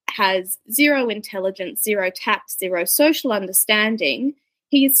has zero intelligence, zero tact, zero social understanding,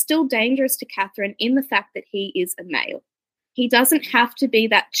 he is still dangerous to Catherine in the fact that he is a male. He doesn't have to be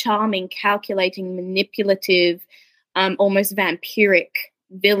that charming, calculating, manipulative, almost vampiric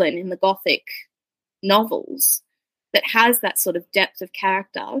villain in the Gothic novels that has that sort of depth of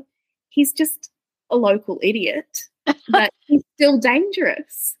character. He's just a local idiot, but he's still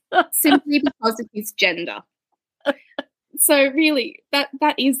dangerous simply because of his gender. So really, that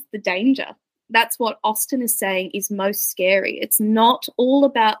is the danger. That's what Austen is saying is most scary. It's not all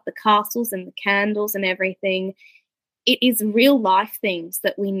about the castles and the candles and everything. It is real life things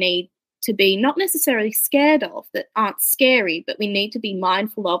that we need to be not necessarily scared of, that aren't scary, but we need to be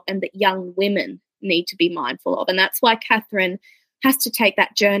mindful of, and that young women need to be mindful of. And that's why Catherine has to take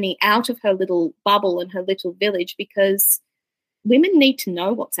that journey out of her little bubble and her little village, because women need to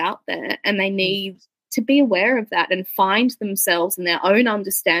know what's out there, and they need to be aware of that and find themselves in their own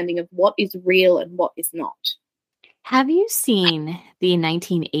understanding of what is real and what is not. Have you seen the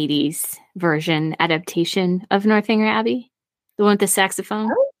 1980s version adaptation of Northanger Abbey? The one with the saxophone?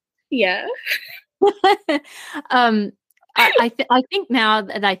 Oh, yeah. I think now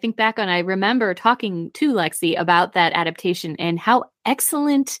that I think back on, I remember talking to Lexi about that adaptation and how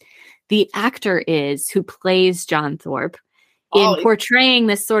excellent the actor is who plays John Thorpe in portraying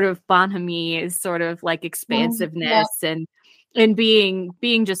this sort of bonhomie, sort of like expansiveness and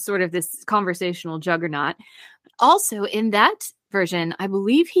being just sort of this conversational juggernaut. Also, in that version, I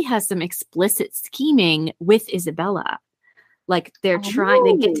believe he has some explicit scheming with Isabella. Like they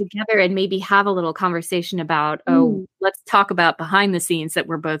get together and maybe have a little conversation about, let's talk about behind the scenes that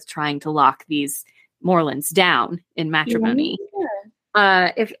we're both trying to lock these Morlands down in matrimony.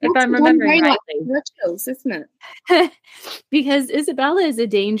 Yeah. If I'm remembering rightly. Rituals, isn't it? Because Isabella is a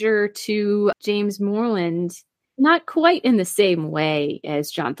danger to James Morland, not quite in the same way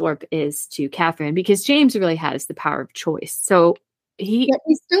as John Thorpe is to Catherine, because James really has the power of choice. So he's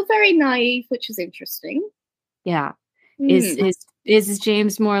still very naive, which is interesting. Yeah. Is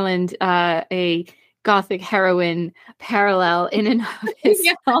James Morland a Gothic heroine parallel in and of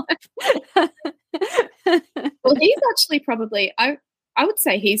itself? Well, he's actually probably, I would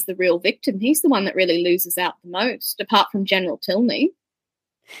say he's the real victim. He's the one that really loses out the most, apart from General Tilney.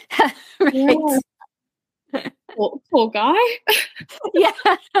 Right. Yeah. Poor guy. Yeah.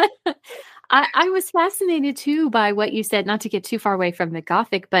 I was fascinated too by what you said, not to get too far away from the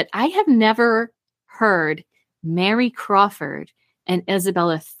Gothic, but I have never heard Mary Crawford and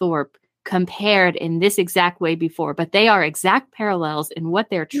Isabella Thorpe compared in this exact way before, but they are exact parallels in what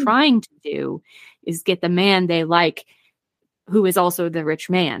they're trying to do is get the man they like, who is also the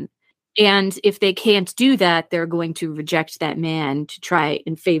rich man. And if they can't do that, they're going to reject that man to try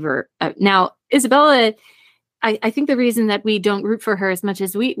and favor. Now, Isabella, I think the reason that we don't root for her as much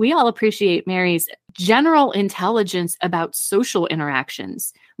as we all appreciate Mary's general intelligence about social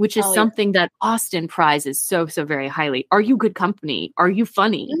interactions, which is something that Austen prizes so very highly. Are you good company? Are you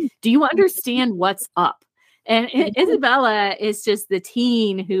funny? Do you understand what's up? And Isabella is just the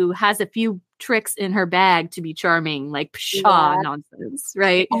teen who has a few tricks in her bag to be charming, like pshaw nonsense,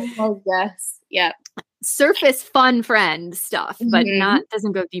 right? Oh, yes. Yeah. Surface fun friend stuff, but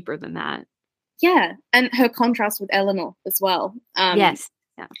doesn't go deeper than that. Yeah, and her contrast with Eleanor as well. Yes.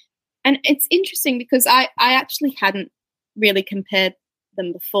 Yeah. And it's interesting because I actually hadn't really compared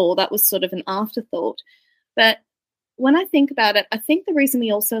them before. That was sort of an afterthought. But when I think about it, I think the reason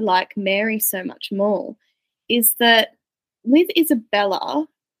we also like Mary so much more is that with Isabella,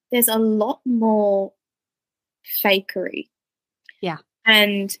 there's a lot more fakery. Yeah.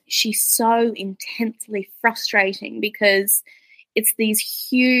 And she's so intensely frustrating because it's these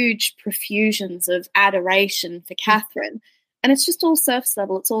huge profusions of adoration for Catherine. And it's just all surface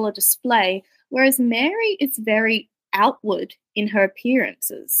level. It's all a display. Whereas Mary is very outward in her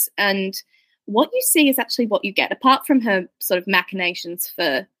appearances. And what you see is actually what you get. Apart from her sort of machinations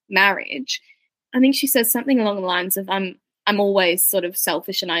for marriage, I think she says something along the lines of, I'm always sort of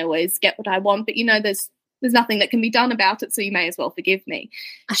selfish and I always get what I want. But, there's there's nothing that can be done about it, so you may as well forgive me.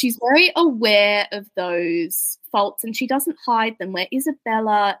 She's very aware of those faults, and she doesn't hide them, where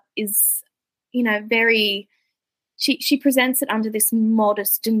Isabella is, very... She presents it under this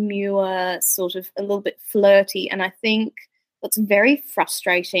modest, demure, sort of a little bit flirty, and I think that's very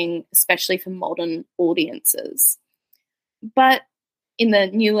frustrating, especially for modern audiences. But in the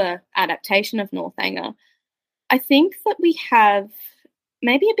newer adaptation of Northanger, I think that we have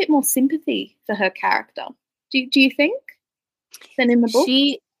maybe a bit more sympathy for her character. Do you think, than in the book?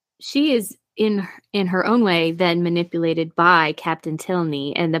 She is in her own way then manipulated by Captain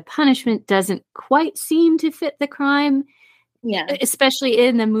Tilney, and the punishment doesn't quite seem to fit the crime. Yeah, especially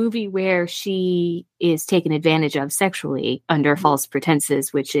in the movie where she is taken advantage of sexually under false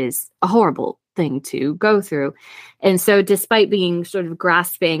pretenses, which is a horrible thing to go through. And so despite being sort of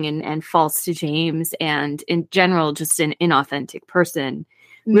grasping and false to James, and in general just an inauthentic person,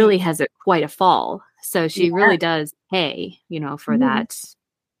 really has quite a fall. So she really does pay, for that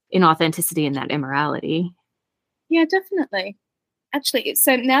inauthenticity and that immorality. Yeah, definitely. Actually,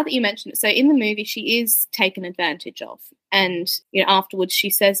 so now that you mention it, so in the movie she is taken advantage of, and afterwards she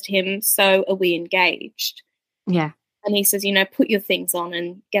says to him, "So are we engaged?" Yeah. And he says, "Put your things on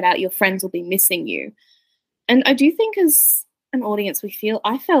and get out. Your friends will be missing you." And I do think as an audience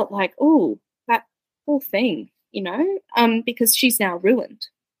I felt like, oh, that whole thing, because she's now ruined.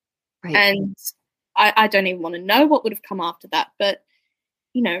 Right. And I don't even want to know what would have come after that, but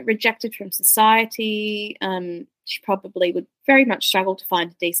rejected from society. She probably would very much struggle to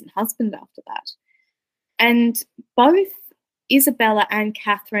find a decent husband after that. And both Isabella and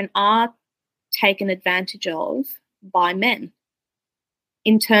Catherine are taken advantage of by men.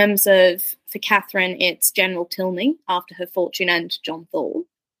 In terms of, for Catherine, it's General Tilney after her fortune and John Thor.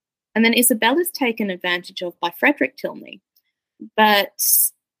 And then Isabella's taken advantage of by Frederick Tilney. But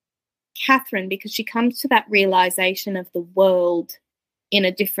Catherine, because she comes to that realization of the world in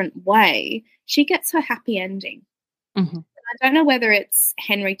a different way, she gets her happy ending. Mm-hmm. I don't know whether it's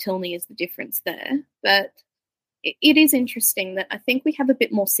Henry Tilney is the difference there, but it is interesting that I think we have a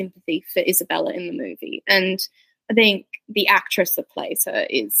bit more sympathy for Isabella in the movie. And I think the actress that plays her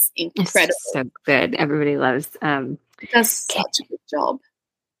is incredible. It's so good. Everybody loves. Does such a good job.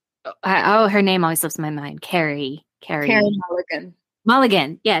 Her name always slips my mind. Carrie Mulligan.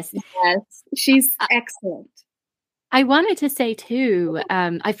 Mulligan, yes. Yes, she's excellent. I wanted to say too,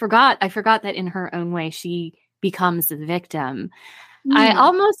 I forgot that in her own way she becomes the victim. I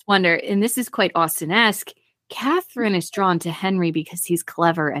almost wonder, and this is quite Austen-esque, Catherine is drawn to Henry because he's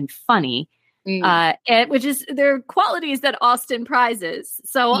clever and funny, which is their qualities that Austen prizes.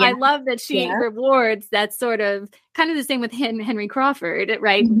 So I love that she rewards that sort of, kind of the same with Henry Crawford,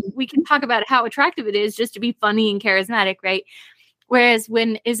 right? Mm-hmm. We can talk about how attractive it is just to be funny and charismatic, right? Whereas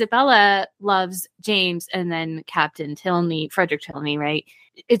when Isabella loves James and then Captain Tilney, Frederick Tilney, right?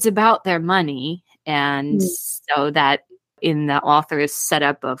 It's about their money. And so that in the author's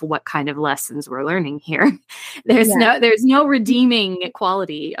setup of what kind of lessons we're learning here, there's no redeeming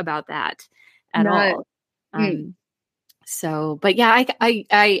quality about that at all. So, but yeah, I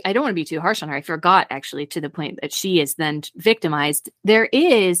don't want to be too harsh on her. I forgot actually to the point that she is then victimized. There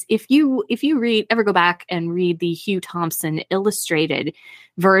is, if you ever go back and read the Hugh Thompson illustrated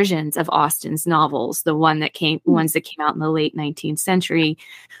versions of Austen's novels, the ones that came out in the late 19th century,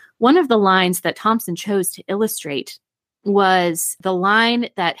 one of the lines that Thompson chose to illustrate was the line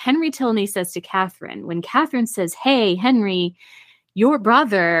that Henry Tilney says to Catherine when Catherine says, "Hey, Henry, your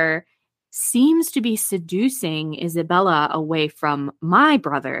brother seems to be seducing Isabella away from my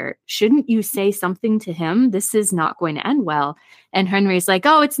brother. Shouldn't you say something to him? This is not going to end well." And Henry's like,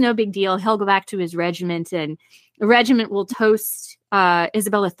 "Oh, it's no big deal. He'll go back to his regiment and the regiment will toast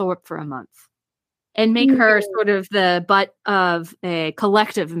Isabella Thorpe for a month and make her sort of the butt of a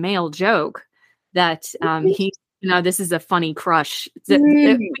collective male joke that this is a funny crush that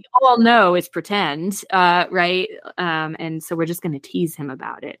we all know is pretend, right? And so we're just going to tease him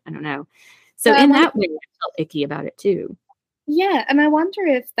about it. I don't know. So in that way, I felt icky about it too. Yeah, and I wonder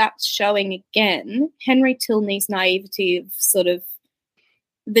if that's showing again Henry Tilney's naivety of sort of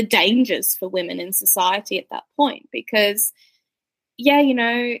the dangers for women in society at that point. Because,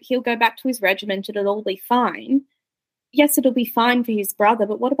 he'll go back to his regiment, it'll all be fine. Yes, it'll be fine for his brother,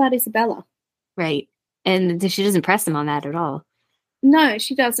 but what about Isabella? Right. And she doesn't press him on that at all. No,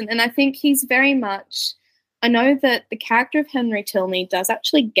 she doesn't. And I think he's very much... I know that the character of Henry Tilney does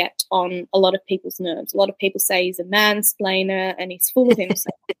actually get on a lot of people's nerves. A lot of people say he's a mansplainer and he's full of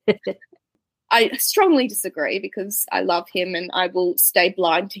himself. I strongly disagree because I love him and I will stay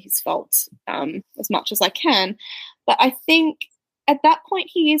blind to his faults as much as I can. But I think at that point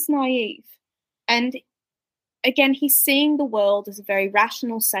he is naive. And again, he's seeing the world as a very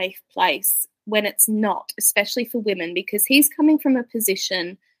rational, safe place when it's not, especially for women, because he's coming from a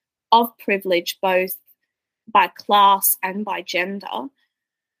position of privilege, both by class and by gender.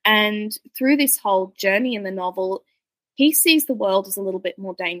 And through this whole journey in the novel, he sees the world as a little bit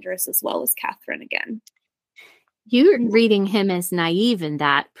more dangerous as well as Catherine again. You're reading him as naive in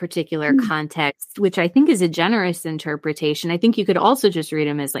that particular context, which I think is a generous interpretation. I think you could also just read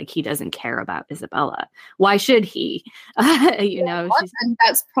him as like he doesn't care about Isabella. Why should he? And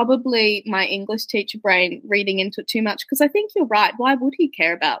that's probably my English teacher brain reading into it too much, because I think you're right. Why would he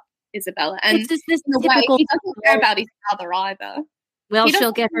care about Isabella? And it's just this typical, he doesn't care about his mother either. Well,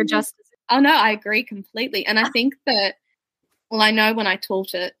 she'll get her justice. Oh, no, I agree completely. And I think that, well, I know when I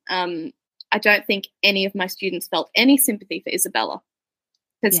taught it, I don't think any of my students felt any sympathy for Isabella,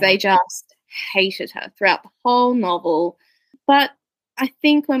 because they just hated her throughout the whole novel. But I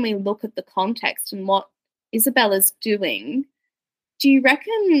think when we look at the context and what Isabella's doing, do you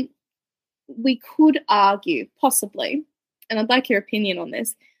reckon we could argue, possibly, and I'd like your opinion on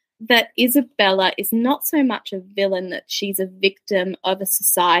this, that Isabella is not so much a villain, that she's a victim of a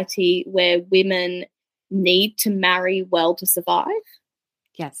society where women need to marry well to survive?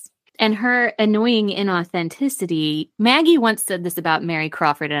 Yes. And her annoying inauthenticity, Maggie once said this about Mary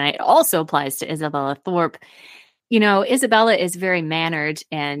Crawford, and it also applies to Isabella Thorpe. You know, Isabella is very mannered,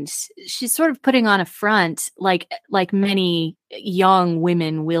 and she's sort of putting on a front like many young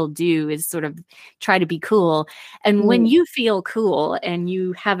women will do, is sort of try to be cool. And when you feel cool and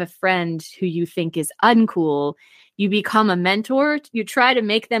you have a friend who you think is uncool, you become a mentor. You try to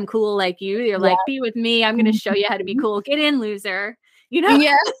make them cool like you. You're like, be with me. I'm going to show you how to be cool. Get in, loser. You know?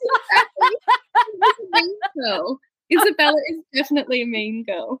 Yes, exactly. She's a mean girl. Isabella is definitely a mean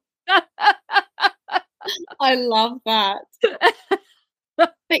girl. I love that.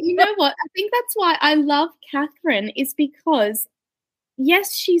 But you know what? I think that's why I love Catherine, is because,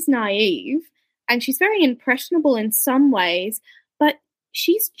 yes, she's naive and she's very impressionable in some ways, but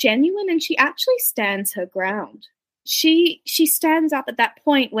she's genuine and she actually stands her ground. She stands up at that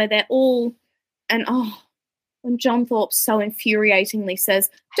point where they're all, and when John Thorpe so infuriatingly says,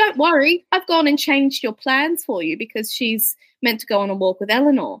 "Don't worry, I've gone and changed your plans for you," because she's meant to go on a walk with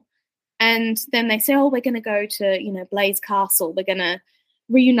Eleanor. And then they say, "Oh, we're going to go to, Blaise Castle. We're going to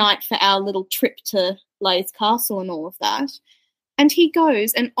reunite for our little trip to Blaise Castle," and all of that. And he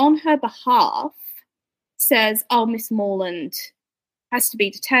goes and on her behalf says, "Oh, Miss Morland has to be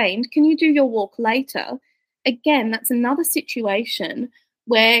detained. Can you do your walk later?" Again, that's another situation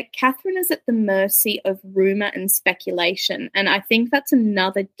where Catherine is at the mercy of rumour and speculation. And I think that's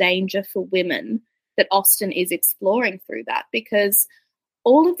another danger for women that Austen is exploring through that, because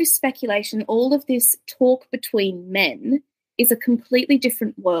all of this speculation, all of this talk between men is a completely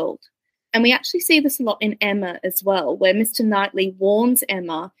different world. And we actually see this a lot in Emma as well, where Mr. Knightley warns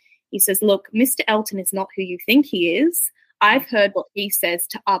Emma. He says, "Look, Mr. Elton is not who you think he is. I've heard what he says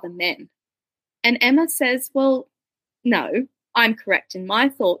to other men." And Emma says, "Well, no, I'm correct in my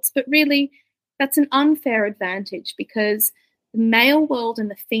thoughts." But really, that's an unfair advantage, because the male world and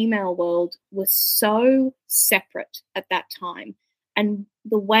the female world were so separate at that time. And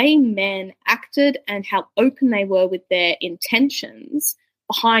the way men acted and how open they were with their intentions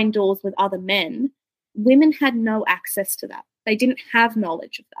behind doors with other men, women had no access to that. They didn't have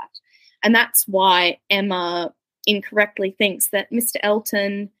knowledge of that. And that's why Emma incorrectly thinks that Mr.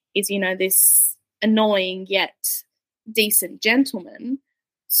 Elton is, this annoying yet decent gentleman.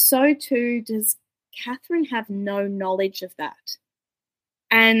 So too does Catherine have no knowledge of that.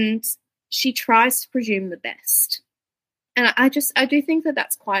 And she tries to presume the best. And I do think that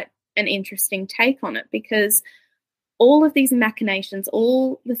that's quite an interesting take on it, because all of these machinations,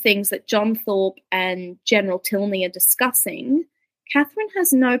 all the things that John Thorpe and General Tilney are discussing, Catherine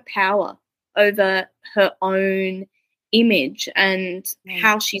has no power over her own image and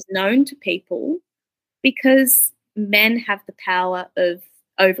how she's known to people, because men have the power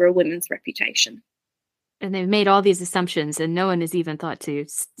over a woman's reputation. And they've made all these assumptions, and no one has even thought to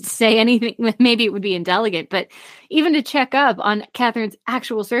say anything. Maybe it would be indelicate, but even to check up on Catherine's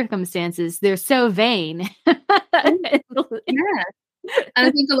actual circumstances, they're so vain. Yeah. And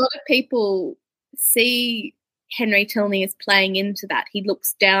I think a lot of people see Henry Tilney as playing into that. He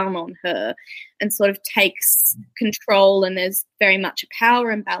looks down on her and sort of takes control, and there's very much a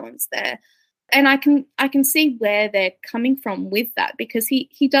power imbalance there. And I can see where they're coming from with that, because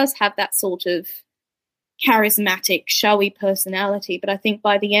he does have that sort of charismatic, showy personality. But I think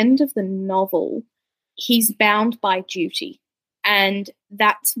by the end of the novel, he's bound by duty. And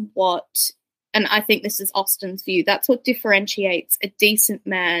that's what, and I think this is Austen's view, that's what differentiates a decent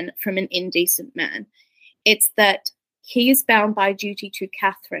man from an indecent man, It's that he is bound by duty to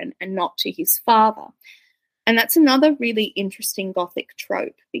Catherine and not to his father. And that's another really interesting Gothic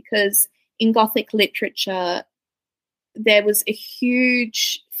trope, because in Gothic literature, there was a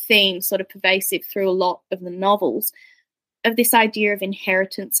huge theme sort of pervasive through a lot of the novels of this idea of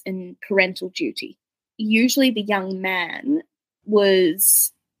inheritance and parental duty. Usually the young man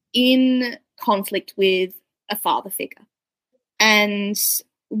was in conflict with a father figure, and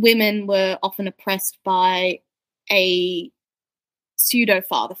women were often oppressed by a pseudo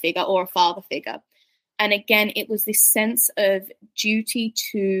father figure or a father figure. And again, it was this sense of duty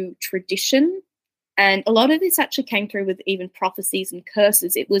to tradition. And a lot of this actually came through with even prophecies and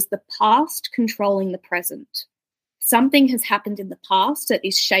curses. It was the past controlling the present. Something has happened in the past that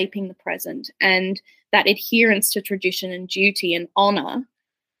is shaping the present, and that adherence to tradition and duty and honour.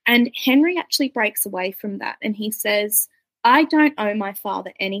 And Henry actually breaks away from that, and he says, I don't owe my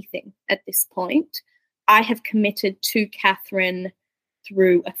father anything at this point. I have committed to Catherine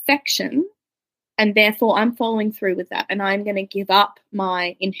through affection, and therefore I'm following through with that, and I'm going to give up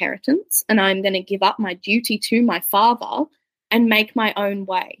my inheritance, and I'm going to give up my duty to my father and make my own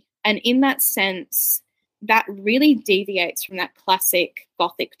way. And in that sense, that really deviates from that classic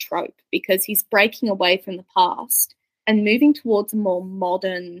Gothic trope, because he's breaking away from the past and moving towards a more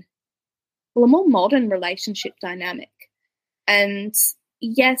modern relationship dynamic. And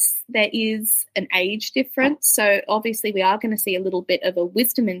yes, there is an age difference. So obviously we are going to see a little bit of a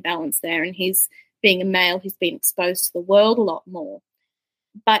wisdom imbalance there. And he's being a male, he's been exposed to the world a lot more.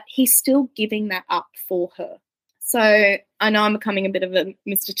 But he's still giving that up for her. So I know I'm becoming a bit of a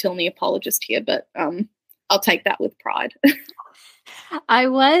Mr. Tilney apologist here, but I'll take that with pride. I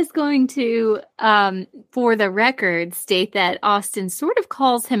was going to, for the record, state that Austen sort of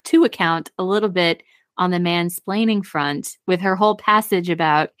calls him to account a little bit on the mansplaining front with her whole passage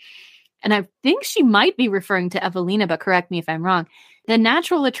about, and I think she might be referring to Evelina, but correct me if I'm wrong, the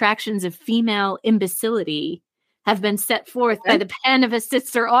natural attractions of female imbecility have been set forth by the pen of a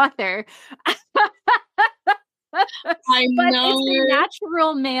sister author. I know. It's a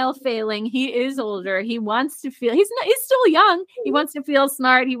natural male failing. He is older. He wants to feel, he's still young. He wants to feel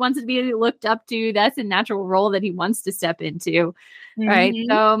smart. He wants to be looked up to. That's a natural role that he wants to step into. Mm-hmm. Right.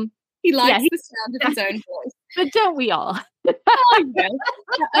 So he likes the sound of his own voice. But don't we all? Oh, yes.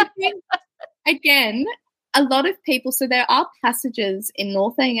 I think, again, a lot of people, so there are passages in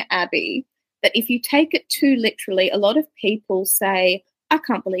Northanger Abbey that if you take it too literally, a lot of people say, I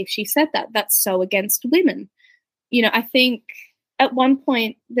can't believe she said that. That's so against women. You know, I think at one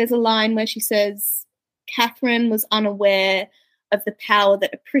point there's a line where she says, Catherine was unaware of the power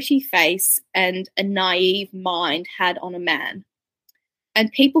that a pretty face and a naive mind had on a man.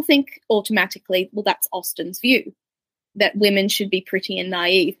 And people think automatically, well, that's Austen's view, that women should be pretty and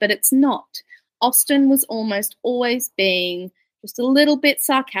naive, but it's not. Austen was almost always being just a little bit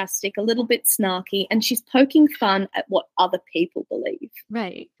sarcastic, a little bit snarky, and she's poking fun at what other people believe.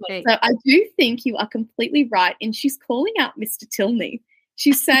 Right. So I do think you are completely right, and she's calling out Mr. Tilney.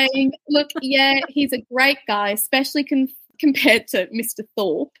 She's saying, look, yeah, he's a great guy, especially compared to Mr.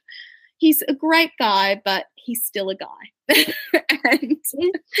 Thorpe. He's a great guy, but he's still a guy. And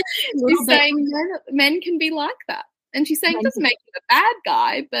she's saying men can be like that. And she's saying it doesn't make him a bad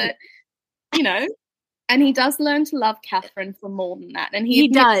guy, but, you know, and he does learn to love Catherine for more than that. And he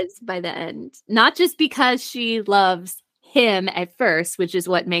does by the end. Not just because she loves him at first, which is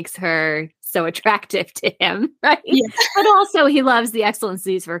what makes her so attractive to him, right? Yeah. But also he loves the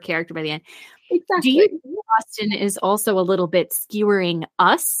excellencies of her character by the end. Exactly. Do you think Austen is also a little bit skewering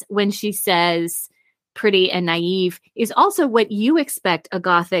us when she says pretty and naive is also what you expect a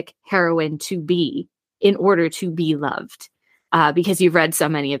Gothic heroine to be in order to be loved? Because you've read so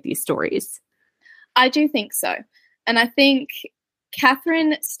many of these stories. I do think so. And I think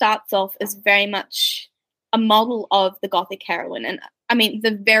Catherine starts off as very much a model of the Gothic heroine. And I mean,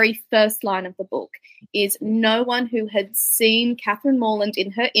 the very first line of the book is no one who had seen Catherine Morland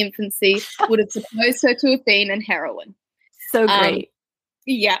in her infancy would have supposed her to have been an heroine. So great.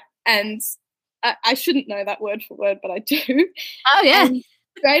 Yeah. And I shouldn't know that word for word, but I do. Oh, yeah. And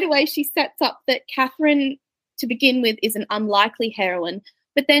straight away she sets up that Catherine, to begin with, is an unlikely heroine.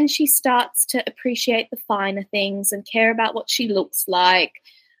 But then she starts to appreciate the finer things and care about what she looks like.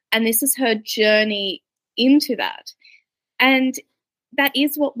 And this is her journey into that. And that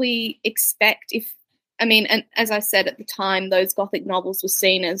is what we expect and as I said at the time, those Gothic novels were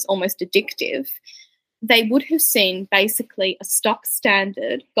seen as almost addictive. They would have seen basically a stock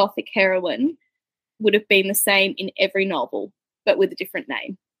standard Gothic heroine would have been the same in every novel, but with a different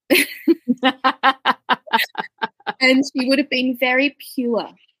name. And she would have been very pure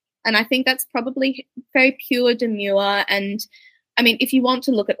And I think that's probably very pure, demure. And I mean, if you want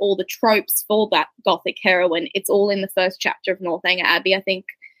to look at all the tropes for that Gothic heroine, it's all in the first chapter of Northanger Abbey. I think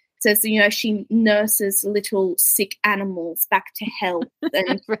it says, you know, she nurses little sick animals back to health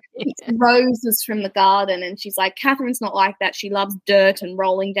and Right. eats roses from the garden. And she's like, Catherine's not like that. She loves dirt and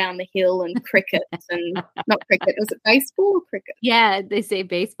rolling down the hill and cricket and not cricket. Was it baseball or cricket? Yeah, they say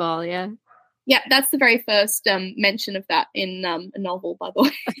baseball. Yeah. Yeah, that's the very first mention of that in a novel, by the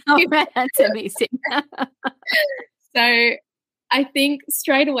way. Oh, that's amazing. So I think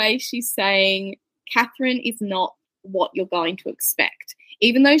straight away she's saying Catherine is not what you're going to expect.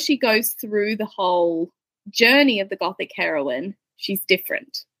 Even though she goes through the whole journey of the Gothic heroine, she's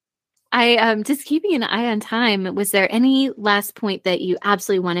different. I just keeping an eye on time. Was there any last point that you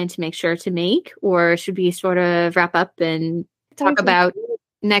absolutely wanted to make sure to make, or should we sort of wrap up and talk about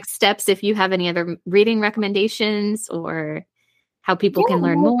next steps if you have any other reading recommendations or how people can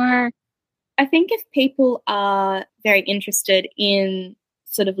learn more? I think if people are very interested in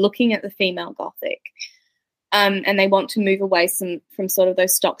sort of looking at the female Gothic and they want to move away from sort of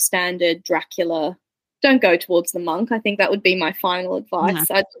those stock standard Dracula, don't go towards the monk. I think that would be my final advice.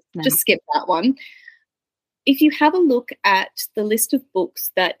 I'd just skip that one. If you have a look at the list of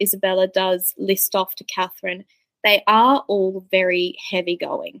books that Isabella does list off to Catherine, they are all very heavy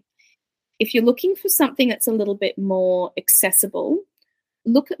going. If you're looking for something that's a little bit more accessible,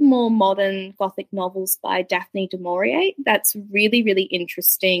 look at more modern Gothic novels by Daphne du Maurier. That's really, really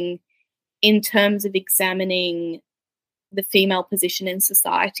interesting in terms of examining the female position in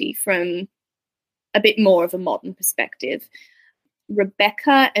society from a bit more of a modern perspective.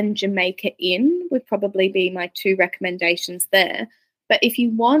 Rebecca and Jamaica Inn would probably be my two recommendations there. But if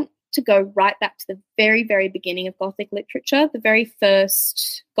you want to go right back to the very, very beginning of Gothic literature, the very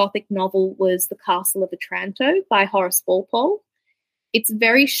first Gothic novel was The Castle of Otranto by Horace Walpole. It's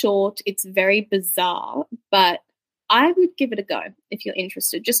very short, it's very bizarre, but I would give it a go if you're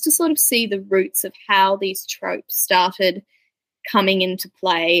interested, just to sort of see the roots of how these tropes started coming into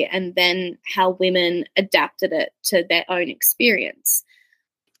play and then how women adapted it to their own experience.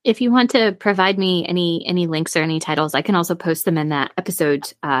 If you want to provide me any links or any titles, I can also post them in that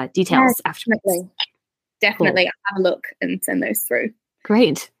episode details afterwards. Definitely. Cool. I'll have a look and send those through.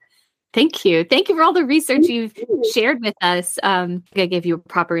 Great. Thank you. Thank you for all the research you've shared with us. I gave you a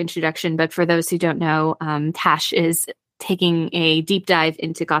proper introduction, but for those who don't know, Tash is taking a deep dive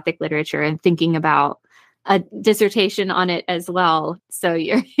into Gothic literature and thinking about a dissertation on it as well. So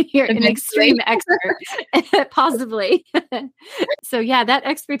you're an extreme expert, possibly. So yeah, that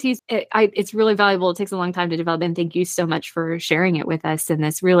expertise, it's really valuable. It takes a long time to develop. And thank you so much for sharing it with us in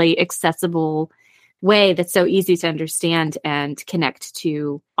this really accessible way that's so easy to understand and connect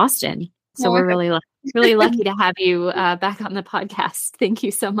to Austen. So we're really lucky to have you back on the podcast. Thank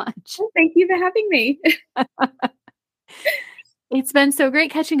you so much. Well, thank you for having me. It's been so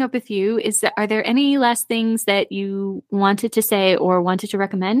great catching up with you. Are there any last things that you wanted to say or wanted to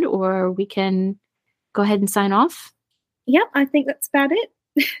recommend, or we can go ahead and sign off? Yep, I think that's about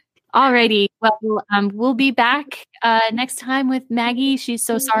it. Alrighty. Well, we'll be back next time with Maggie. She's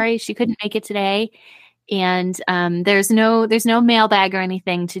so sorry she couldn't make it today, and there's no mailbag or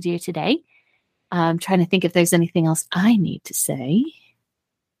anything to do today. I'm trying to think if there's anything else I need to say.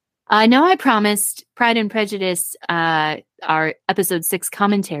 No, I promised Pride and Prejudice, our episode 6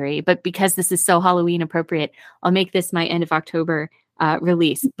 commentary, but because this is so Halloween appropriate, I'll make this my end of October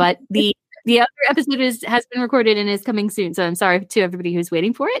release. But the other episode has been recorded and is coming soon, so I'm sorry to everybody who's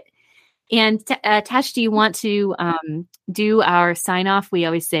waiting for it. And Tash, do you want to do our sign off? We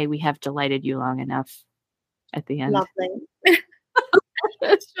always say we have delighted you long enough at the end. Lovely.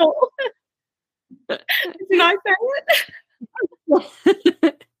 Sure. Did I say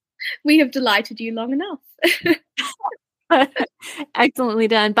it? We have delighted you long enough. Excellently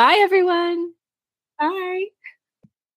done. Bye, everyone. Bye.